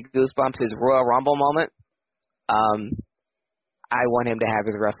still gives me goosebumps, his Royal Rumble moment. I want him to have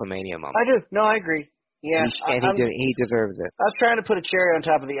his WrestleMania moment. I do. No, I agree. Yeah, he deserves it. I was trying to put a cherry on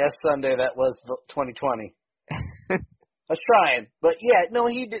top of the S Sunday that was 2020. I was trying, but yeah, no,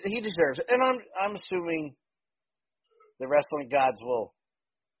 he deserves it, and I'm assuming the wrestling gods will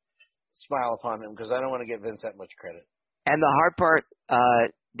smile upon him because I don't want to give Vince that much credit. And the hard part,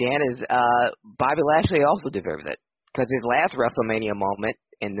 Dan, is Bobby Lashley also deserves it because his last WrestleMania moment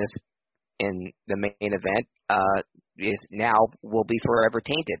in in the main event is now will be forever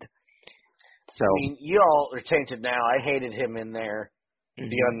tainted. So I mean, you all are tainted now. I hated him in there,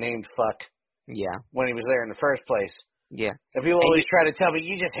 the unnamed fuck. Yeah. When he was there in the first place. Yeah. And people always try to tell me,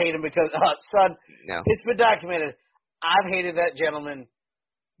 you just hate him because, son, no. It's been documented. I've hated that gentleman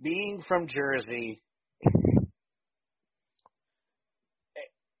being from Jersey,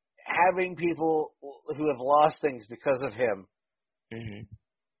 having people who have lost things because of him.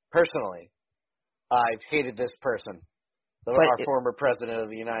 Personally, I've hated this person, our former president of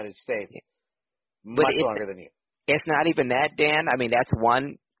the United States, much longer than you. It's not even that, Dan. I mean, that's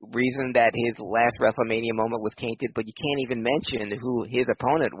one reason that his last WrestleMania moment was tainted, but you can't even mention who his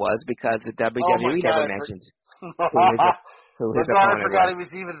opponent was because the WWE never mentioned who his opponent I forgot was.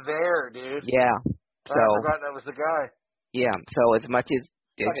 He was even there, dude. Yeah. So I forgot that was the guy. Yeah. So as much as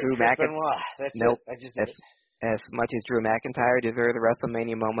Drew McIntyre, as much as Drew McIntyre deserved the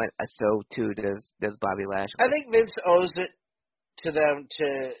WrestleMania moment, so too does Bobby Lashley. I think Vince owes it to them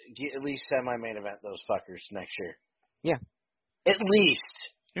to get at least semi-main event those fuckers next year. Yeah. At least.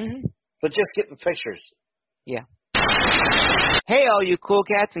 But just get the pictures. Yeah. Hey, all you cool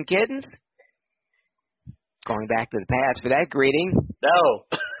cats and kittens. Going back to the past for that greeting. No.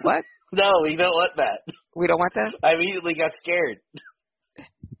 What? No, we don't want that. We don't want that? I immediately got scared.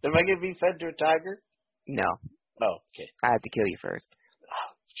 Am I going to be fed to a tiger? No. Oh, okay. I have to kill you first.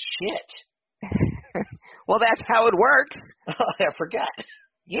 Oh, shit. Well, that's how it works. Oh, I forgot.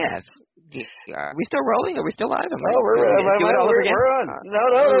 Yes. Are we still rolling? Are we still live? We're on. No,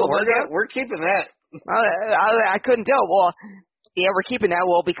 we're keeping that. I couldn't tell. Well, yeah, we're keeping that.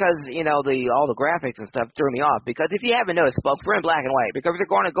 Well, because all the graphics and stuff threw me off. Because if you haven't noticed, folks, we're in black and white. Because we're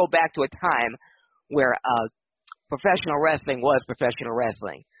going to go back to a time where professional wrestling was professional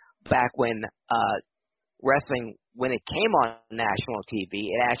wrestling. Back when wrestling, when it came on national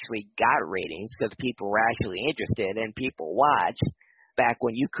TV, it actually got ratings because people were actually interested and people watched. Back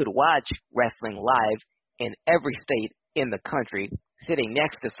when you could watch wrestling live in every state in the country, sitting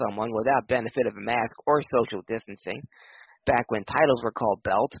next to someone without benefit of a mask or social distancing. Back when titles were called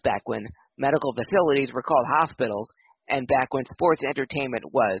belts, back when medical facilities were called hospitals, and back when sports entertainment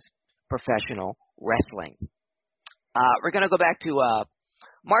was professional wrestling. We're going to go back to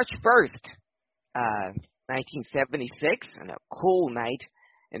March 1st, 1976, and a cool night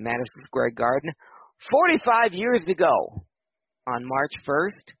in Madison Square Garden. 45 years ago, on March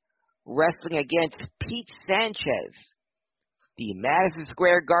 1st, wrestling against Pete Sanchez, the Madison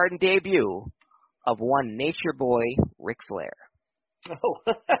Square Garden debut of one Nature Boy Ric Flair. Oh,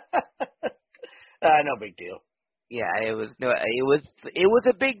 no big deal. Yeah, it was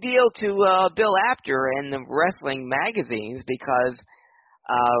a big deal to Bill Apter and the wrestling magazines because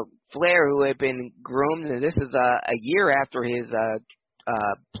Flair, who had been groomed, and this is a year after his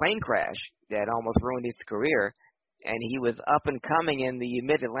plane crash that almost ruined his career, and he was up and coming in the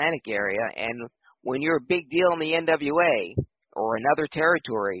Mid-Atlantic area, and when you're a big deal in the NWA or another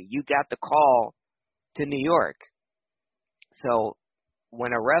territory, you got the call to New York. So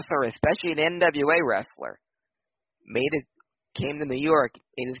when a wrestler, especially an NWA wrestler, came to New York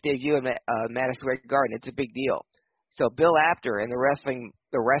in his debut at Madison Square Garden, it's a big deal. So Bill Apter in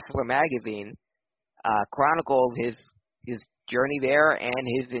the Wrestler magazine chronicled his journey there and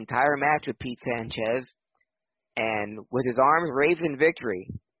his entire match with Pete Sanchez. And with his arms raised in victory,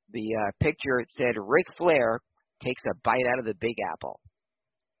 the picture said, Ric Flair takes a bite out of the Big Apple.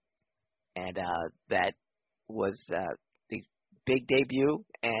 And that was the big debut,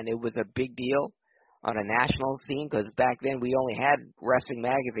 and it was a big deal on a national scene because back then we only had wrestling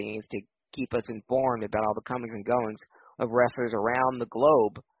magazines to keep us informed about all the comings and goings of wrestlers around the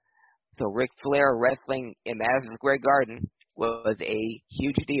globe. So Ric Flair wrestling in Madison Square Garden was a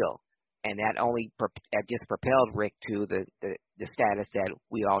huge deal. And that only just propelled Rick to the status that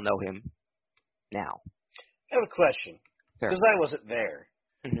we all know him now. I have a question, because I wasn't there.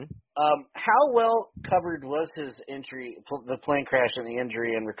 Mm-hmm. How well covered was his injury, the plane crash and the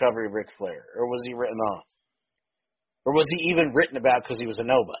injury and recovery of Ric Flair? Or was he written off? Or was he even written about because he was a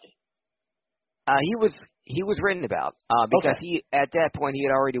nobody? He was written about because he at that point he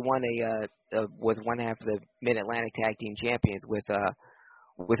had already won was one half of the Mid-Atlantic Tag Team Champions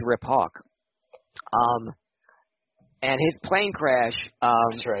with Rip Hawk. And his plane crash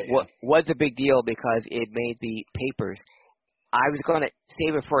That's right, was a big deal because it made the papers. I was going to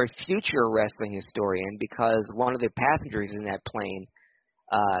save it for a future wrestling historian because one of the passengers in that plane,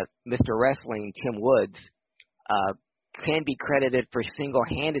 Mr. Wrestling, Tim Woods, can be credited for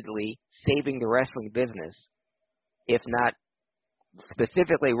single-handedly saving the wrestling business, if not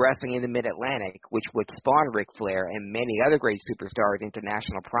specifically wrestling in the Mid-Atlantic, which would spawn Ric Flair and many other great superstars into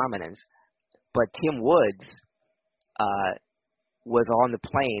national prominence but Tim Woods was on the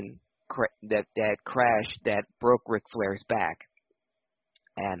plane that crashed that broke Ric Flair's back.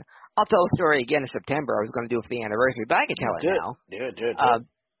 And I'll tell the story again in September. I was going to do it for the anniversary, but I can tell it now. Do it.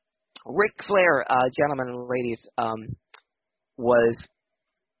 Ric Flair, gentlemen and ladies, was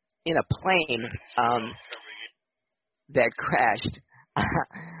in a plane that crashed.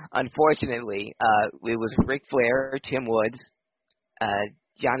 Unfortunately, it was Ric Flair, Tim Woods,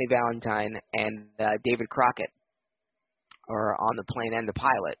 Johnny Valentine, and David Crockett are on the plane, and the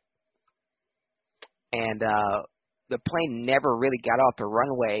pilot. And the plane never really got off the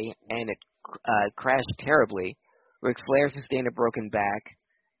runway, and it crashed terribly. Ric Flair sustained a broken back.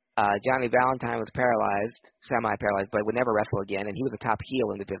 Johnny Valentine was paralyzed, semi-paralyzed, but would never wrestle again, and he was a top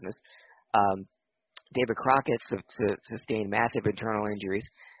heel in the business. David Crockett sustained massive internal injuries.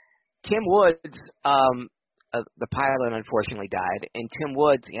 Tim Woods, the pilot, unfortunately died, and Tim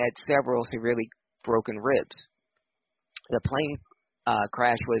Woods had several severely broken ribs. The plane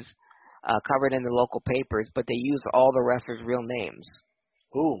crash was covered in the local papers, but they used all the wrestlers' real names.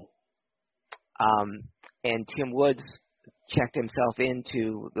 Ooh. And Tim Woods checked himself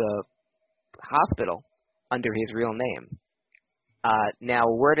into the hospital under his real name. Now,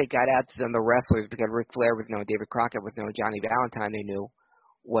 word it got out to them, the wrestlers, because Ric Flair was known, David Crockett was known, Johnny Valentine they knew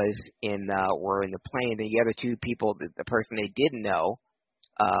were in the plane. And the other two people, the person they didn't know,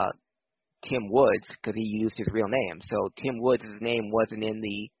 Tim Woods, because he used his real name. So Tim Woods' name wasn't in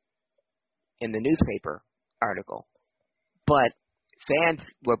the newspaper article. But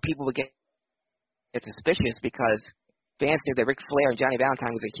people would get suspicious because fans knew that Ric Flair and Johnny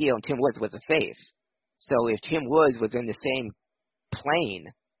Valentine was a heel and Tim Woods was a face. So if Tim Woods was in the same plane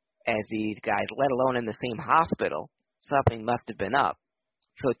as these guys, let alone in the same hospital, something must have been up.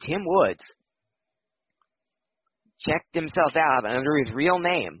 So Tim Woods checked himself out under his real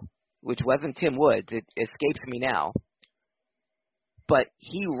name, which wasn't Tim Woods. It escapes me now. But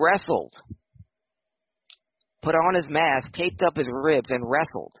he wrestled, put on his mask, taped up his ribs, and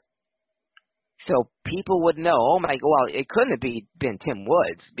wrestled. So people would know, oh my God, well, it couldn't have been Tim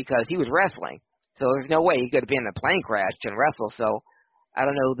Woods because he was wrestling. So there's no way he could have been in a plane crash and wrestled. So I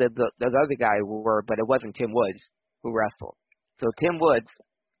don't know that the other guy were, but it wasn't Tim Woods who wrestled. So Tim Woods,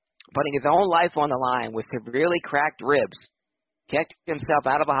 putting his own life on the line with severely cracked ribs, checked himself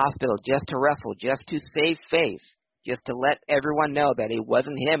out of a hospital just to wrestle, just to save face, just to let everyone know that it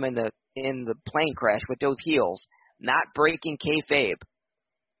wasn't him in the plane crash with those heels, not breaking kayfabe.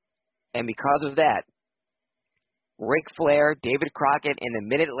 And because of that, Ric Flair, David Crockett, and the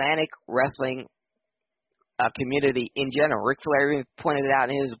Mid-Atlantic wrestling community in general, Ric Flair even pointed it out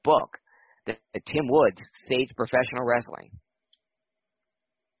in his book, that Tim Woods saved professional wrestling.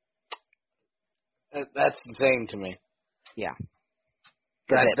 That's insane to me. Yeah.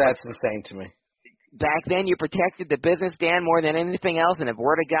 That's insane to me. Back then, you protected the business, Dan, more than anything else, and if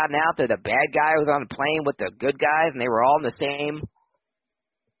word had gotten out that the bad guy was on the plane with the good guys and they were all in the same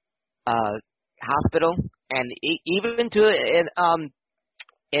hospital, and even in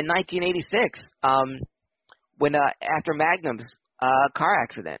 1986, when after Magnum's car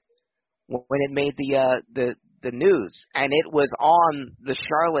accident, when it made the news, and it was on the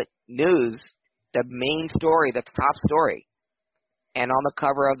Charlotte News, the main story, the top story, and on the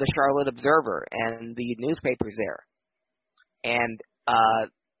cover of the Charlotte Observer and the newspapers there, and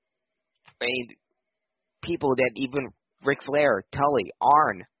people that even Ric Flair, Tully,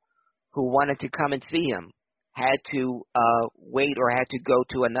 Arn, who wanted to come and see him, had to wait or had to go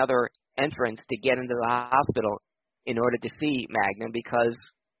to another entrance to get into the hospital in order to see Magnum because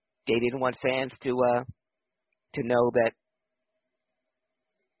they didn't want fans to know that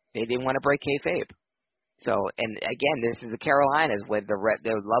they didn't want to break kayfabe. So, and again, this is the Carolinas where the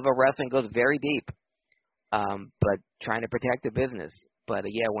love of wrestling goes very deep, but trying to protect the business. But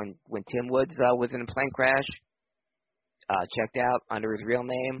yeah, when Tim Woods was in a plane crash, checked out under his real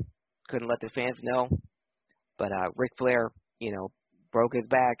name, couldn't let the fans know. But Ric Flair, broke his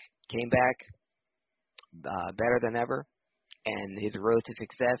back, came back better than ever, and his road to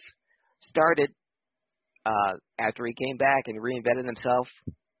success started after he came back and reinvented himself,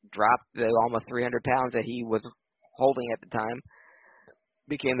 dropped the almost 300 pounds that he was holding at the time,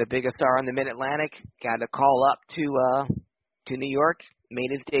 became the biggest star on the Mid-Atlantic, got a call up to New York,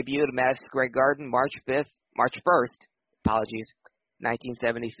 made his debut at Madison Square Garden March 1st,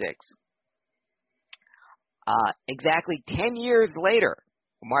 1976. Exactly 10 years later,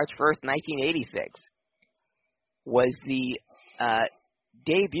 March 1st, 1986, was the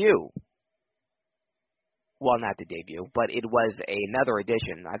debut. Well, not the debut, but it was another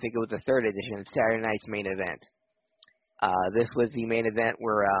edition. I think it was the third edition of Saturday Night's Main Event. This was the main event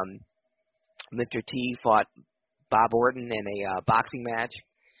where Mr. T fought Bob Orton in a boxing match.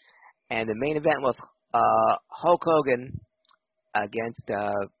 And the main event was Hulk Hogan against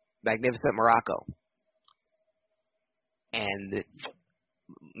Magnificent Morocco. And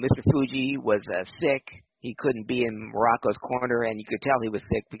Mr. Fuji was sick. He couldn't be in Morocco's corner, and you could tell he was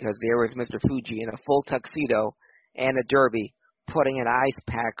sick because there was Mr. Fuji in a full tuxedo and a derby putting an ice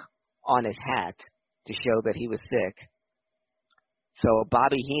pack on his hat to show that he was sick. So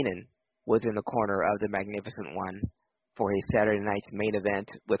Bobby Heenan was in the corner of the Magnificent One for his Saturday night's main event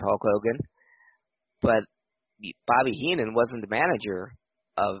with Hulk Hogan. But Bobby Heenan wasn't the manager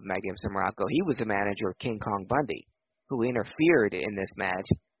of Magnificent Morocco. He was the manager of King Kong Bundy, who interfered in this match,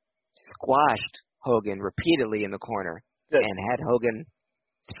 squashed Hogan repeatedly in the corner, and had Hogan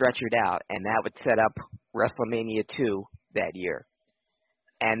stretchered out, and that would set up WrestleMania 2 that year.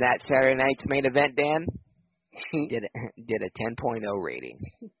 And that Saturday night's main event, Dan, did a 10.0 rating.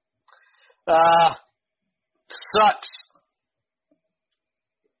 Sucks.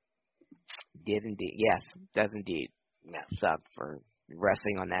 Did indeed. Yes, does indeed suck for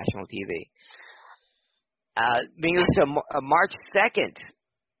wrestling on national TV. Being to March 2nd,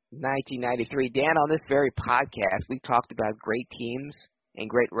 1993. Dan, on this very podcast, we talked about great teams and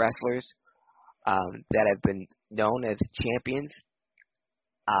great wrestlers that have been known as champions,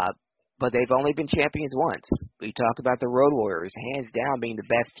 but they've only been champions once. We talked about the Road Warriors, hands down being the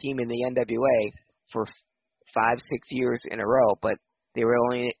best team in the NWA for 5-6 years in a row, but they were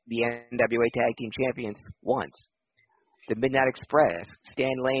only the NWA Tag Team Champions once. The Midnight Express,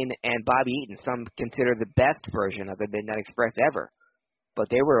 Stan Lane and Bobby Eaton, some consider the best version of the Midnight Express ever, but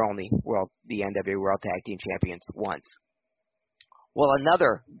they were only the NWA World Tag Team Champions once. Well,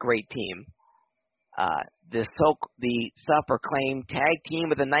 another great team, the self-proclaimed Tag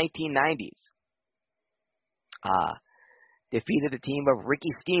Team of the 1990s, defeated the team of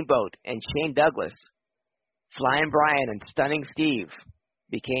Ricky Steamboat and Shane Douglas. Flying Brian and Stunning Steve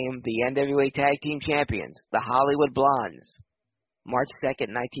became the NWA Tag Team Champions, the Hollywood Blondes, March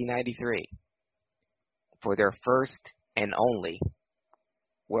 2nd, 1993, for their first and only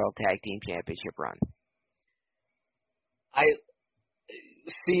World Tag Team Championship run. I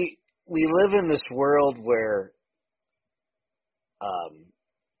see. We live in this world where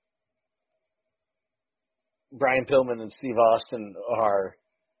Brian Pillman and Steve Austin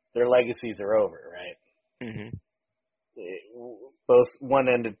their legacies are over, right? Mm-hmm. One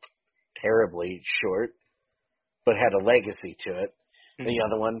ended terribly short, but had a legacy to it. Mm-hmm. The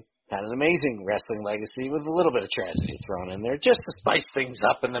other one had an amazing wrestling legacy with a little bit of tragedy thrown in there, just to spice things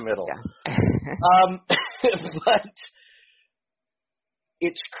up in the middle. Yeah. But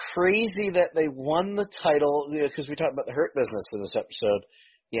it's crazy that they won the title, because we talked about the Hurt Business in this episode,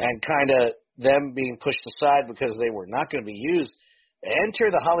 and kind of them being pushed aside because they were not going to be used. Enter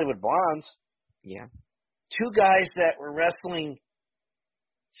the Hollywood Blondes. Yeah. Two guys that were wrestling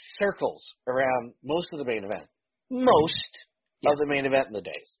circles around most of the main event. Most of the main event in the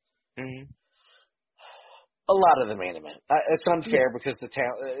days. Mm-hmm. A lot of the main event. It's unfair because the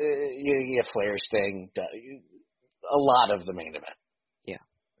talent, you get Flair, Sting, a lot of the main event. Yeah.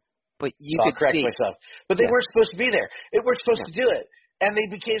 But I'll correct myself. But they weren't supposed to be there. They weren't supposed to do it. And they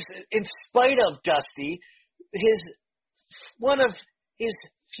became, in spite of Dusty, one of his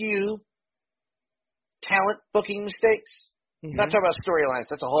few talent booking mistakes. Mm-hmm. Not talking about storylines.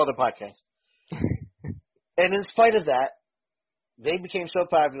 That's a whole other podcast. And in spite of that, they became so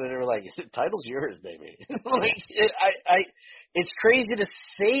popular. They were like, "The title's yours, baby." It's crazy to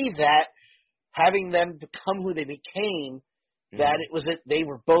say that, having them become who they became, that they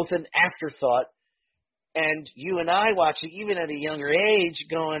were both an afterthought. And you and I watching, even at a younger age,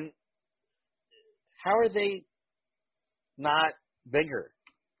 going, how are they not bigger?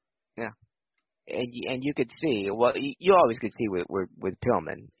 Yeah. And you could see, well, you always could see with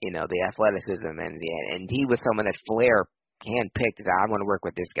Pillman, the athleticism, and he was someone that Flair handpicked. I want to work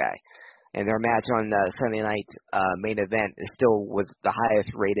with this guy. And their match on the Sunday night main event still was the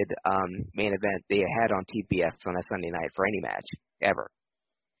highest rated main event they had on TBS on a Sunday night for any match ever.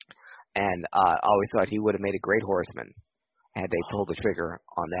 And I always thought he would have made a great Horseman had they pulled the trigger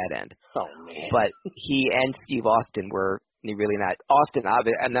on that end. Oh, man. But he and Steve Austin were really not. Austin,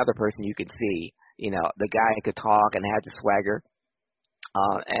 another person you could see, the guy could talk and had the swagger,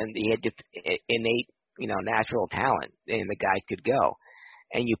 and he had innate, natural talent, and the guy could go.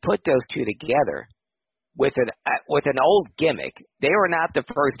 And you put those two together with an old gimmick. They were not the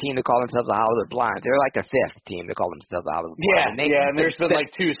first team to call themselves the Hollywood Blondes. They're like the fifth team to call themselves the Hollywood Blondes. And there's been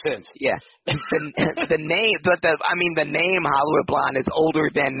like two since. Yeah, the name, the name Hollywood Blonde is older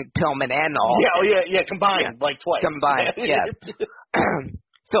than Pillman and all. Yeah, combined like twice. Combined, yeah.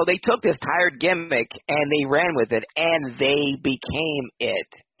 So they took this tired gimmick and they ran with it, and they became it,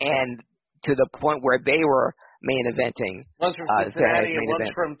 and to the point where they were main eventing. One's from Cincinnati and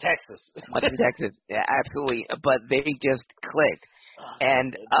one's from Texas. One's from Texas, yeah, absolutely. But they just clicked,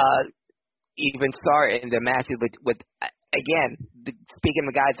 and even started in the matches with again, speaking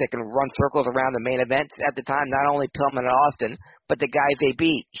of guys that can run circles around the main events at the time, not only Pillman and Austin, but the guys they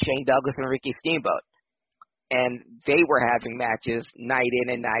beat, Shane Douglas and Ricky Steamboat. And they were having matches night in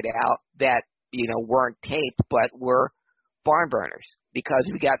and night out that, weren't taped, but were barn burners because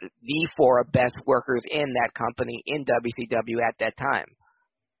we got the 4 best workers in that company in WCW at that time.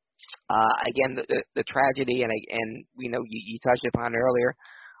 Again, the tragedy, and you touched upon it earlier,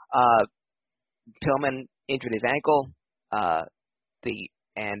 Pillman injured his ankle,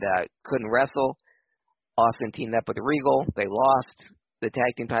 couldn't wrestle. Austin teamed up with Regal. They lost the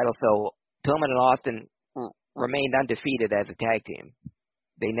tag team title. So Pillman and Austin remained undefeated as a tag team.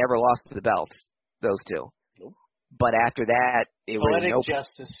 They never lost the belts, those two. Nope. But after that, it was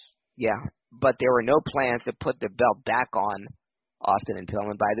justice. Yeah, but there were no plans to put the belt back on Austin and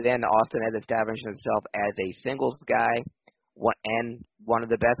Pillman. By then, Austin had established himself as a singles guy and one of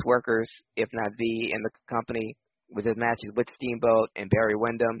the best workers, if not the, in the company, with his matches with Steamboat and Barry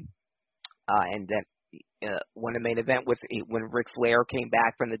Windham. And then when the main event was when Ric Flair came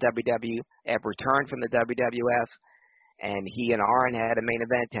back from the WWF, returned from the WWF, and he and Arn had a main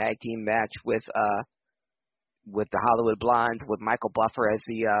event tag team match with the Hollywood Blondes, with Michael Buffer as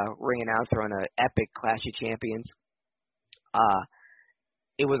the ring announcer on an epic Clash of Champions.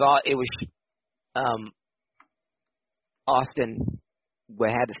 Austin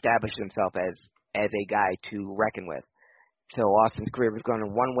had established himself as a guy to reckon with. So Austin's career was going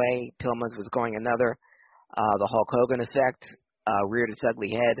one way, Pillman's was going another. The Hulk Hogan effect reared its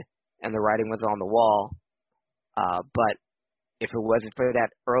ugly head, and the writing was on the wall. But if it wasn't for that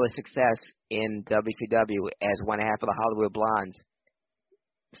early success in WCW as one half of the Hollywood Blondes,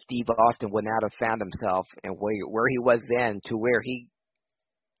 Steve Austin would not have found himself and where he was then to where he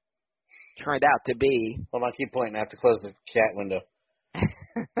turned out to be. Hold on, keep pointing. I have to close the cat window.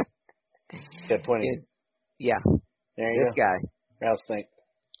 Keep pointing. Yeah. There you this go. Guy Rattlesnake.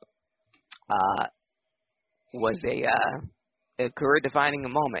 Was a career-defining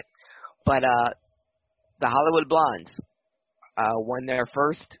moment. But the Hollywood Blondes won their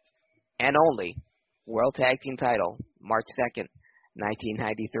first and only World Tag Team title March 2nd,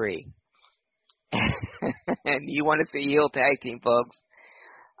 1993. And you want to see heel tag team, folks.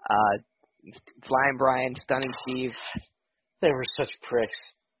 Flying Brian, Stunning Steve. They were such pricks.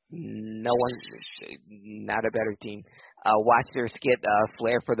 No one, not a better team. Watch their skit,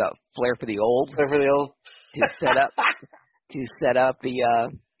 Flair for the Old. Flair for the Old. To set up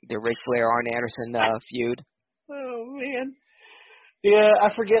the Ric Flair Arn Anderson feud. Oh man. Yeah, I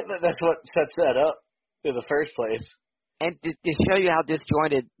forget that's what sets that up in the first place. And to show you how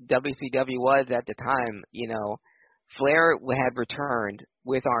disjointed WCW was at the time, Flair had returned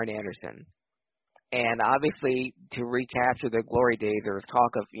with Arn Anderson. And obviously, to recapture the glory days, there was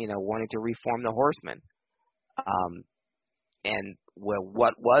talk of, wanting to reform the Horsemen. And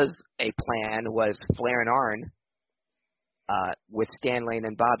what was a plan was Flair and Arn, with Stan Lane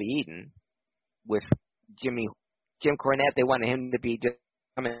and Bobby Eaton, with Jim Cornette. They wanted him to be just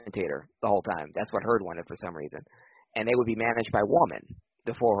commentator the whole time. That's what Hurd wanted for some reason. And they would be managed by Woman,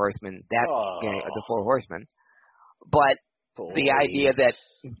 the Four Horsemen. The Four Horsemen. But the idea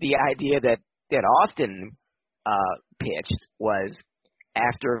that Austin pitched was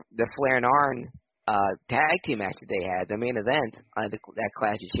after the Flair and Arn tag team match that they had, the main event, that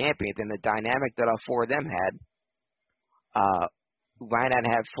Clash of Champions, and the dynamic that all four of them had. Why not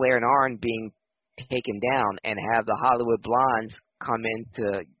have Flair and Arn being taken down and have the Hollywood Blondes come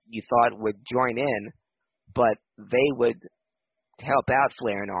into, you thought would join in, but they would help out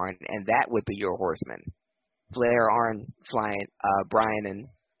Flair and Arn, and that would be your Horsemen. Flair, Arn, Brian, and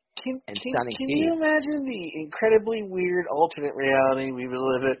Stunning Can Steve. you imagine the incredibly weird alternate reality we would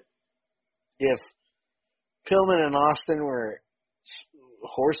live in if Pillman and Austin were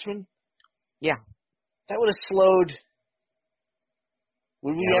Horsemen? Yeah. That would have slowed.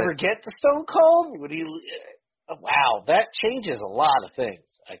 Would we ever get to Stone Cold? Would he? Wow, that changes a lot of things.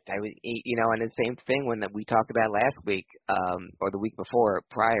 And the same thing when we talked about last week, or the week before,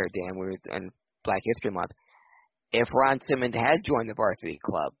 prior, Dan, we were in Black History Month. If Ron Simmons had joined the Varsity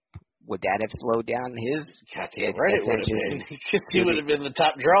Club, would that have slowed down his? Right, it would have been. Because he would have been the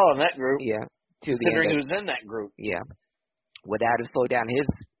top draw in that group. Yeah. Considering who's in that group. Yeah. Would that have slowed down his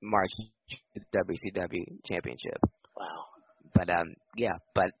march to the WCW Championship? Wow. But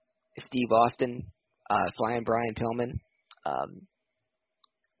but Steve Austin, Flying Brian Pillman,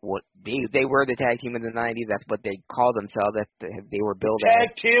 they were the tag team in the 90s. That's what they called themselves. They were billed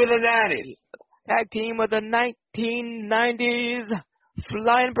Tag team of the 90s. Tag team of the 1990s.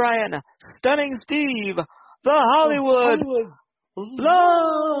 Flying Brian, Stunning Steve, the Hollywood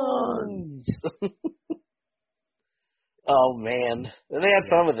Blondes. Oh man, and they had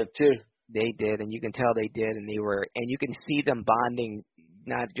fun with it too. They did, and you can tell they did, and you can see them bonding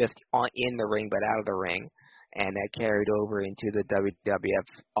not just in the ring but out of the ring, and that carried over into the WWF.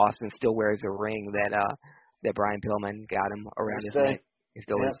 Austin still wears a ring that Brian Pillman got him around his neck. He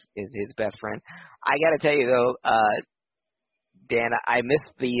still is his best friend. I got to tell you though, Dan, I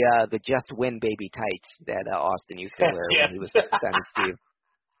missed the Just Win Baby tights that Austin used to wear when he was Stunning Steve.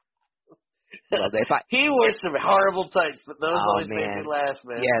 Well, he wore some horrible tights, but those always make me laugh,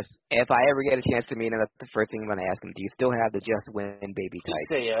 man. Yes, if I ever get a chance to meet him, that's the first thing I'm going to ask him. Do you still have the Just Win Baby tights?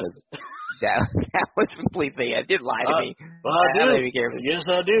 Say yes. That was completely. It did lie to me. Well, I do. Yes,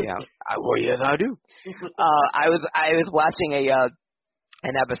 I do. Yeah. Yes, I do. I was watching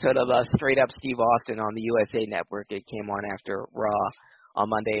an episode of Straight Up Steve Austin on the USA Network. It came on after Raw on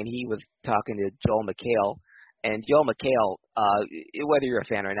Monday, and he was talking to Joel McHale. And Joel McHale, whether you're a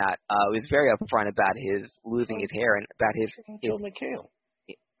fan or not, was very upfront about his losing his hair and about his Joel McHale.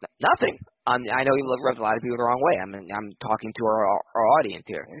 Nothing. I know he rubs a lot of people the wrong way. I'm talking to our audience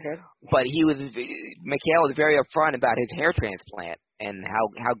here. Okay. But McHale was very upfront about his hair transplant and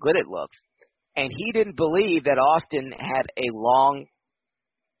how good it looks. And he didn't believe that Austin had a long,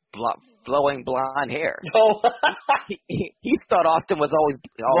 flowing blonde hair. No. he thought Austin was always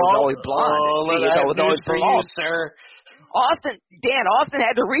blonde. Was always for you, sir. Austin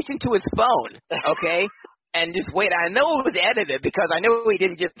had to reach into his phone, okay, and just wait. I know it was edited because I know he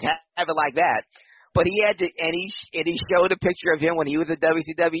didn't just have it like that, but he had to, and he showed a picture of him when he was a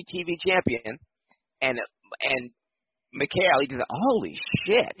WCW TV champion, and McHale, he just, holy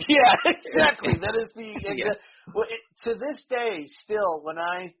shit. Yeah, exactly. That is to this day, still, when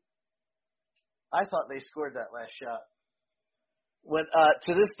I thought they scored that last shot. When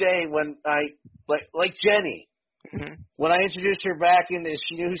to this day, when I like Jenny, when I introduced her back in,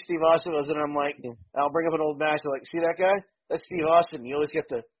 she knew who Steve Austin was, and I'm like, I'll bring up an old match. I'm like, see that guy? That's Steve Austin. You always get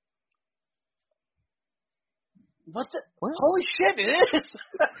the holy shit, it is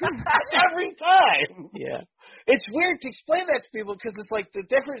every time. Yeah, it's weird to explain that to people because it's like the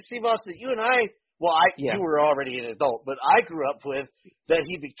different Steve Austin that you and I. Well, you were already an adult, but I grew up with that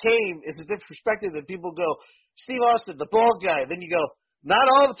he became is a different perspective that people go, Steve Austin, the bald guy. Then you go, not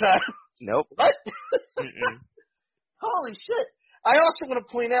all the time. Nope. What? Holy shit. I also want to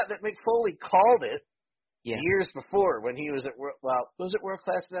point out that Mick Foley called it years before when he was at was it World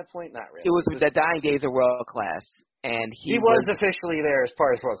Class at that point? Not really. It was the dying days of World Class. And he was officially there as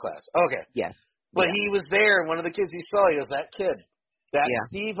part of World Class. Okay. Yes. But he was there, and one of the kids he saw, he goes, that kid. That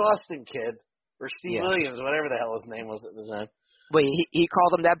Steve Austin kid. Or Steve Williams, whatever the hell his name was at the time. But he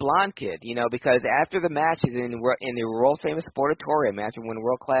called him that blonde kid, because after the matches in the world famous Sportatorium, after when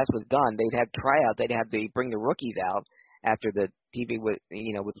World Class was done, they'd have tryouts. They'd bring the rookies out after the TV was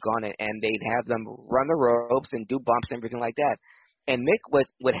gone, and they'd have them run the ropes and do bumps and everything like that. And Mick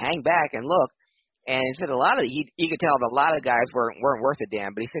would hang back and look, and he said he could tell that a lot of guys weren't worth a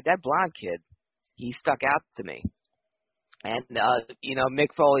damn. But he said that blonde kid, he stuck out to me. And,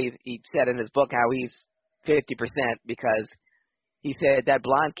 Mick Foley, he said in his book how he's 50% because he said that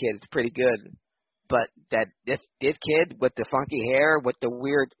blonde kid is pretty good, but that this kid with the funky hair, with the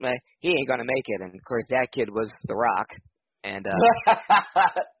weird, he ain't going to make it. And, of course, that kid was The Rock. And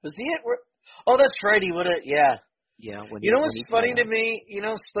was he at work? Oh, that's right, he would have, yeah. Yeah. What's funny to me?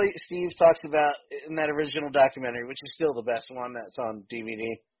 Steve talks about in that original documentary, which is still the best one that's on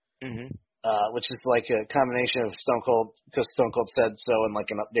DVD. Mm-hmm. Which is like a combination of Stone Cold, because Stone Cold said so, and like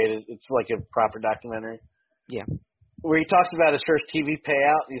an updated, it's like a proper documentary. Yeah. Where he talks about his first TV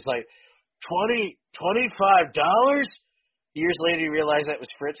payout. He's like, $25? Years later, he realized that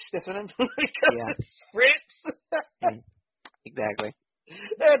was Fritz stiffing him. Because it's Fritz. Exactly.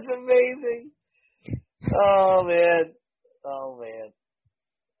 That's amazing. Oh, man.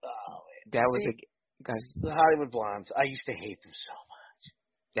 That was the Hollywood Blondes. I used to hate them so much.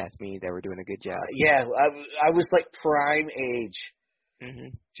 That's me. They were doing a good job. I was like prime age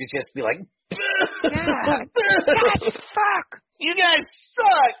to just be like, God, fuck! You guys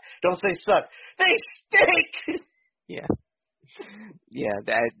suck! Don't say suck. They stink! Yeah,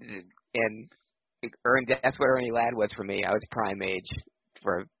 and that's what Ernie Ladd was for me. I was prime age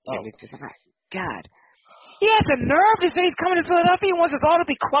for God. He has the nerve to say he's coming to Philadelphia. He wants us all to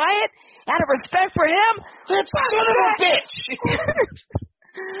be quiet out of respect for him. That son of a bitch!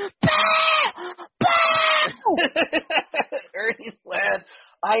 Ernie Ladd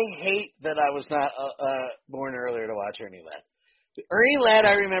I hate that I was not born earlier to watch Ernie Ladd. Ernie Ladd,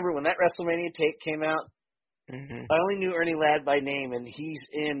 I remember when that WrestleMania tape came out, I only knew Ernie Ladd by name, and he's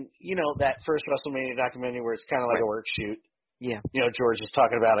in, that first WrestleMania documentary where it's kind of like a work shoot. Yeah. George is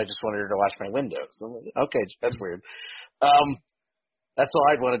talking about, I just wanted her to watch my windows. I'm like, okay, that's weird. That's all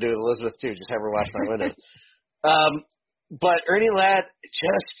I'd want to do with Elizabeth, too, just have her watch my windows. But Ernie Ladd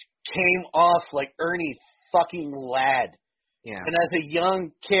just came off like Ernie fucking Ladd. Yeah. And as a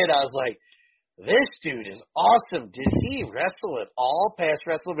young kid, I was like, this dude is awesome. Did he wrestle at all past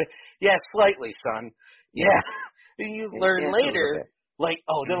WrestleMania? Yeah, slightly, son. Yeah. And you learn later, like,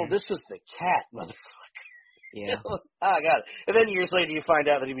 oh, no, this was the cat, motherfucker. Yeah. I got it. And then years later, you find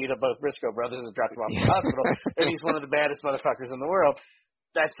out that he beat up both Briscoe brothers and dropped them off in the hospital, and he's one of the baddest motherfuckers in the world.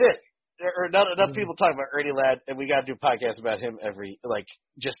 That's it. Or not enough people talk about Ernie Ladd, and we got to do podcasts about him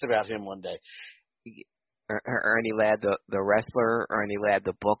just about him one day. Ernie Ladd, the wrestler, Ernie Ladd,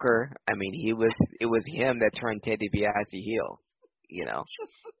 the booker. I mean, it was him that turned Ted DiBiase heel. And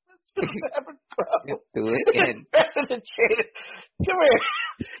come here.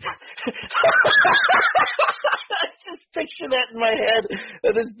 I just picture that in my head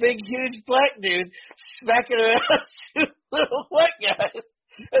of this big, huge black dude smacking around two little white guys.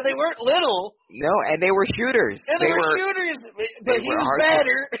 And they weren't little. No, and they were shooters. And they were shooters, but he was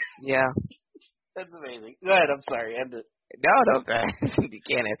badder. Yeah. That's amazing. Go ahead, I'm sorry. End it. No, you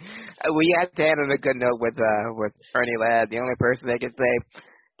can't. We have to end on a good note with Ernie Ladd, the only person that can say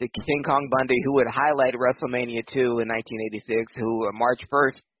the King Kong Bundy who would highlight WrestleMania 2 in 1986, who March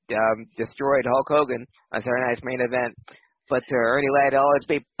 1st destroyed Hulk Hogan on Saturday Night's Main Event. But Ernie Ladd always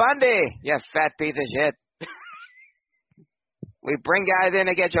be, Bundy, you fat piece of shit. We bring guys in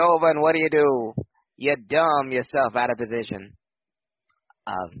to get you over, and what do? You dumb yourself out of position.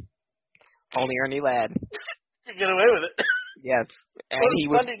 Only Ernie Ladd. You get away with it. Yes. And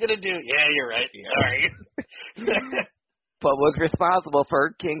What's Bundy going to do? Yeah, you're right. Sorry. But was responsible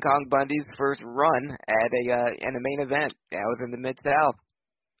for King Kong Bundy's first run at in the main event. That was in the Mid-South.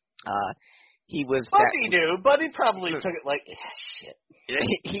 He was Bundy knew. Bundy probably took it like, shit.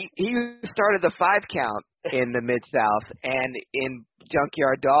 He started the 5 count in the Mid-South, and in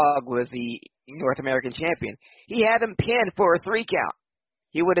Junkyard Dog was the North American champion. He had him pinned for a 3 count.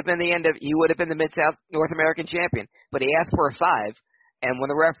 He would have been the Mid-South North American champion, but he asked for a 5, and when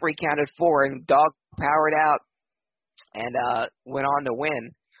the referee counted 4 and Dog powered out and went on to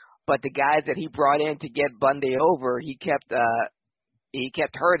win, but the guys that he brought in to get Bundy over, he kept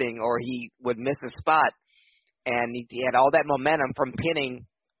hurting, or he would miss a spot, and he had all that momentum from pinning,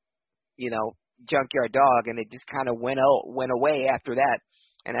 Junkyard Dog, and it just kind of went away after that.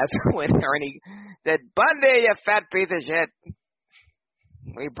 And that's when Ernie said, Bundy, you fat piece of shit.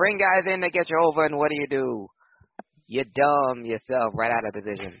 We bring guys in to get you over, and what do? You dumb yourself right out of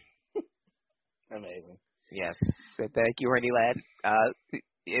position. Amazing. Yes. So thank you, Ernie Ladd.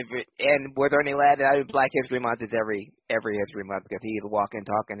 And with Ernie Ladd, Black History Month is every History Month because he is walking,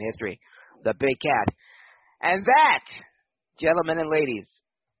 talking history. The Big Cat. And that, gentlemen and ladies,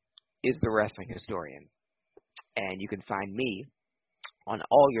 is the Wrestling Historian. And you can find me on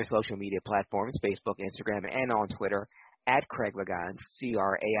all your social media platforms, Facebook, Instagram, and on Twitter, at Craig Ligons,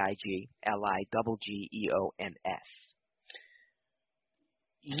 CraigLiGeons.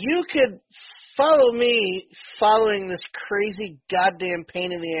 You could follow me following this crazy goddamn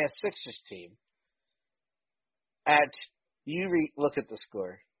pain in the ass Sixers team at look at the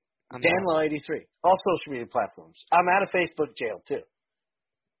score. Dan Law 83. All social media platforms. I'm out of Facebook jail too.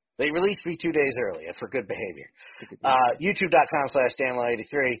 They released me 2 days early for good behavior.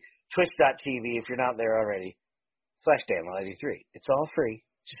 YouTube.com/DanLaw83, Twitch.tv if you're not there already, /DanLaw83. It's all free.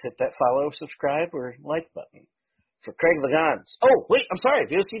 Just hit that follow, subscribe, or like button. For Craig Ligons. Oh, wait, I'm sorry,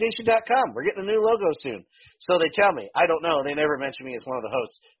 VOCNation.com. We're getting a new logo soon. So they tell me. I don't know. They never mention me as one of the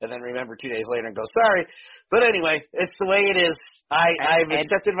hosts, and then remember 2 days later and go, sorry. But anyway, it's the way it is. I've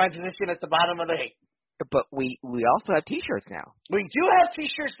accepted my position at the bottom of the heap. But we also have T-shirts now. We do have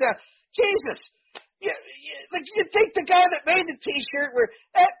T-shirts now. Jesus. You think the guy that made the T-shirt,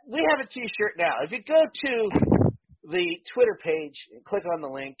 we have a T-shirt now. If you go to the Twitter page and click on the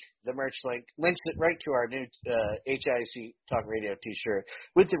link, the merch link, links it right to our new HIC Talk Radio T-shirt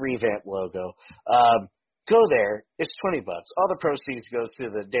with the revamped logo. Go there. It's $20. All the proceeds goes to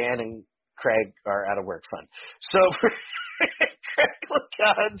the Dan and Craig are out of work fund. So for Craig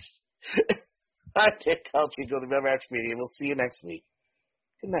Ligons, I'm Dick Culty, go to the Match Media. We'll see you next week.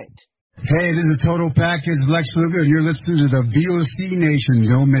 Good night. Hey, this is Total Package, Lex Luger, and you're listening to the VOC Nation.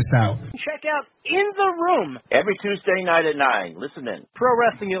 Don't miss out. Check out In the Room every Tuesday night at 9. Listen in. Pro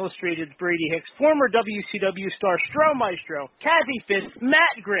Wrestling Illustrated's Brady Hicks, former WCW star Stro Maestro, Kathy Fitz,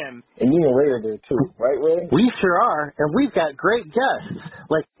 Matt Grimm. And you and Ray are there too, right, Ray? We sure are, and we've got great guests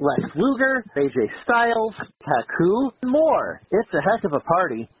like Lex Luger, AJ Styles, Taku, and more. It's a heck of a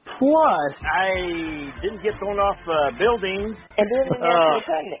party. Plus, I didn't get thrown off buildings. And didn't get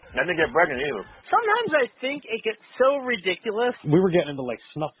pregnant. I didn't get pregnant either. Sometimes I think it gets so ridiculous. We were getting into like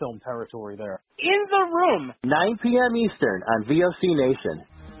snuff film territory there. In the Room. 9 p.m. Eastern on VOC Nation.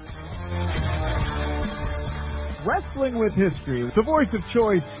 Wrestling with History, the voice of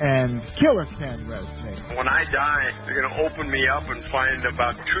choice, and Killer Ken Resnick. When I die, they're going to open me up and find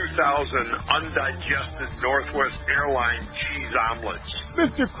about 2,000 undigested Northwest Airline cheese omelets.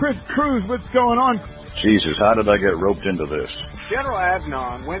 Mr. Chris Cruz, what's going on? Jesus, how did I get roped into this? General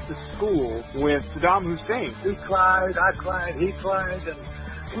Adnan went to school with Saddam Hussein. He cried, I cried, he cried, and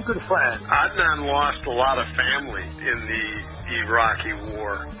we're good friends. Adnan lost a lot of family in the Iraqi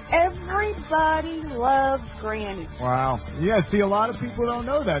war. Everybody loves Granny. Wow. Yeah, see, a lot of people don't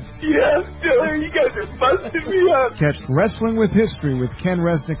know that. Yes, Diller, you guys are busting me up. Catch Wrestling with History with Ken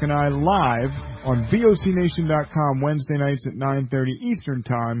Resnick and I live on VOCNation.com Wednesday nights at 9:30 Eastern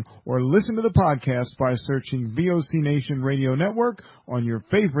Time, or listen to the podcast by searching VOC Nation Radio Network on your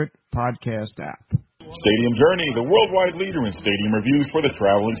favorite podcast app. Stadium Journey, the worldwide leader in stadium reviews for the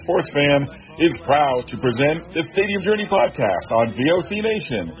traveling sports fan, is proud to present the Stadium Journey podcast on VOC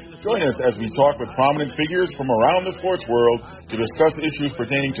Nation. Join us as we talk with prominent figures from around the sports world to discuss issues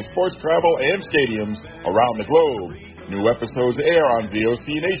pertaining to sports travel and stadiums around the globe. New episodes air on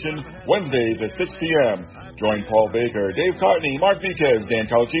VOC Nation Wednesdays at 6 p.m. Join Paul Baker, Dave Courtney, Mark Viquez, Dan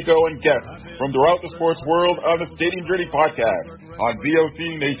Calachico, and guests from throughout the sports world on the Stadium Journey podcast on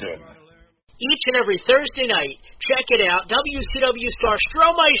VOC Nation. Each and every Thursday night, check it out, WCW star Stro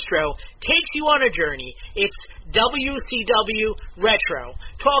Maestro takes you on a journey. It's WCW Retro,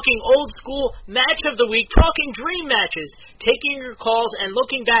 talking old school, match of the week, talking dream matches, taking your calls and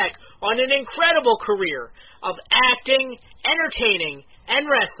looking back on an incredible career of acting, entertaining, and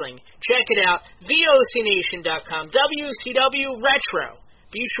wrestling. Check it out, VOCNation.com, WCW Retro.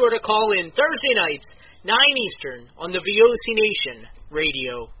 Be sure to call in Thursday nights, 9 Eastern, on the VOC Nation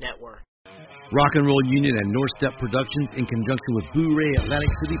Radio Network. Rock and Roll Union and North Step Productions, in conjunction with Boo-Ray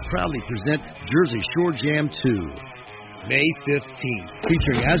Atlantic City, proudly present Jersey Shore Jam 2, May 15th,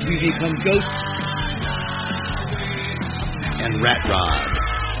 featuring As We Become Ghosts and Rat Rod.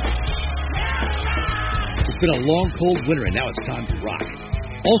 It's been a long, cold winter, and now it's time to rock.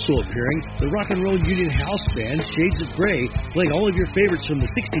 Also appearing, the Rock and Roll Union house band Shades of Grey, playing all of your favorites from the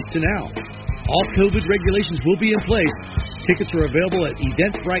 60s to now. All COVID regulations will be in place. Tickets are available at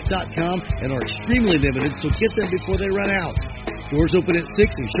eventbrite.com and are extremely limited, so get them before they run out. Doors open at 6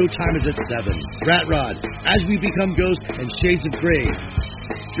 and showtime is at 7. Rat Rod, As We Become Ghosts, and Shades of Grey.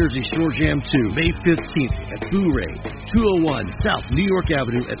 Jersey Shore Jam 2, May 15th at Boo-Ray, 201 South New York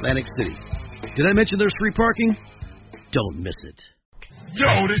Avenue, Atlantic City. Did I mention there's free parking? Don't miss it.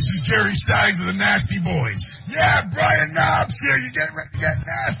 Yo, this is Jerry Steins of the Nasty Boys. Yeah, Brian Knobs here. You getting ready to get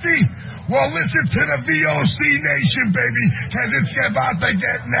nasty? Well, listen to the VOC Nation, baby, because it's about to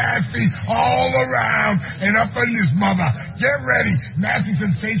get nasty all around and up in this mother. Get ready. Nasty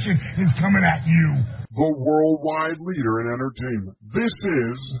Sensation is coming at you. The worldwide leader in entertainment. This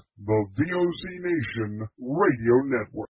is the VOC Nation Radio Network.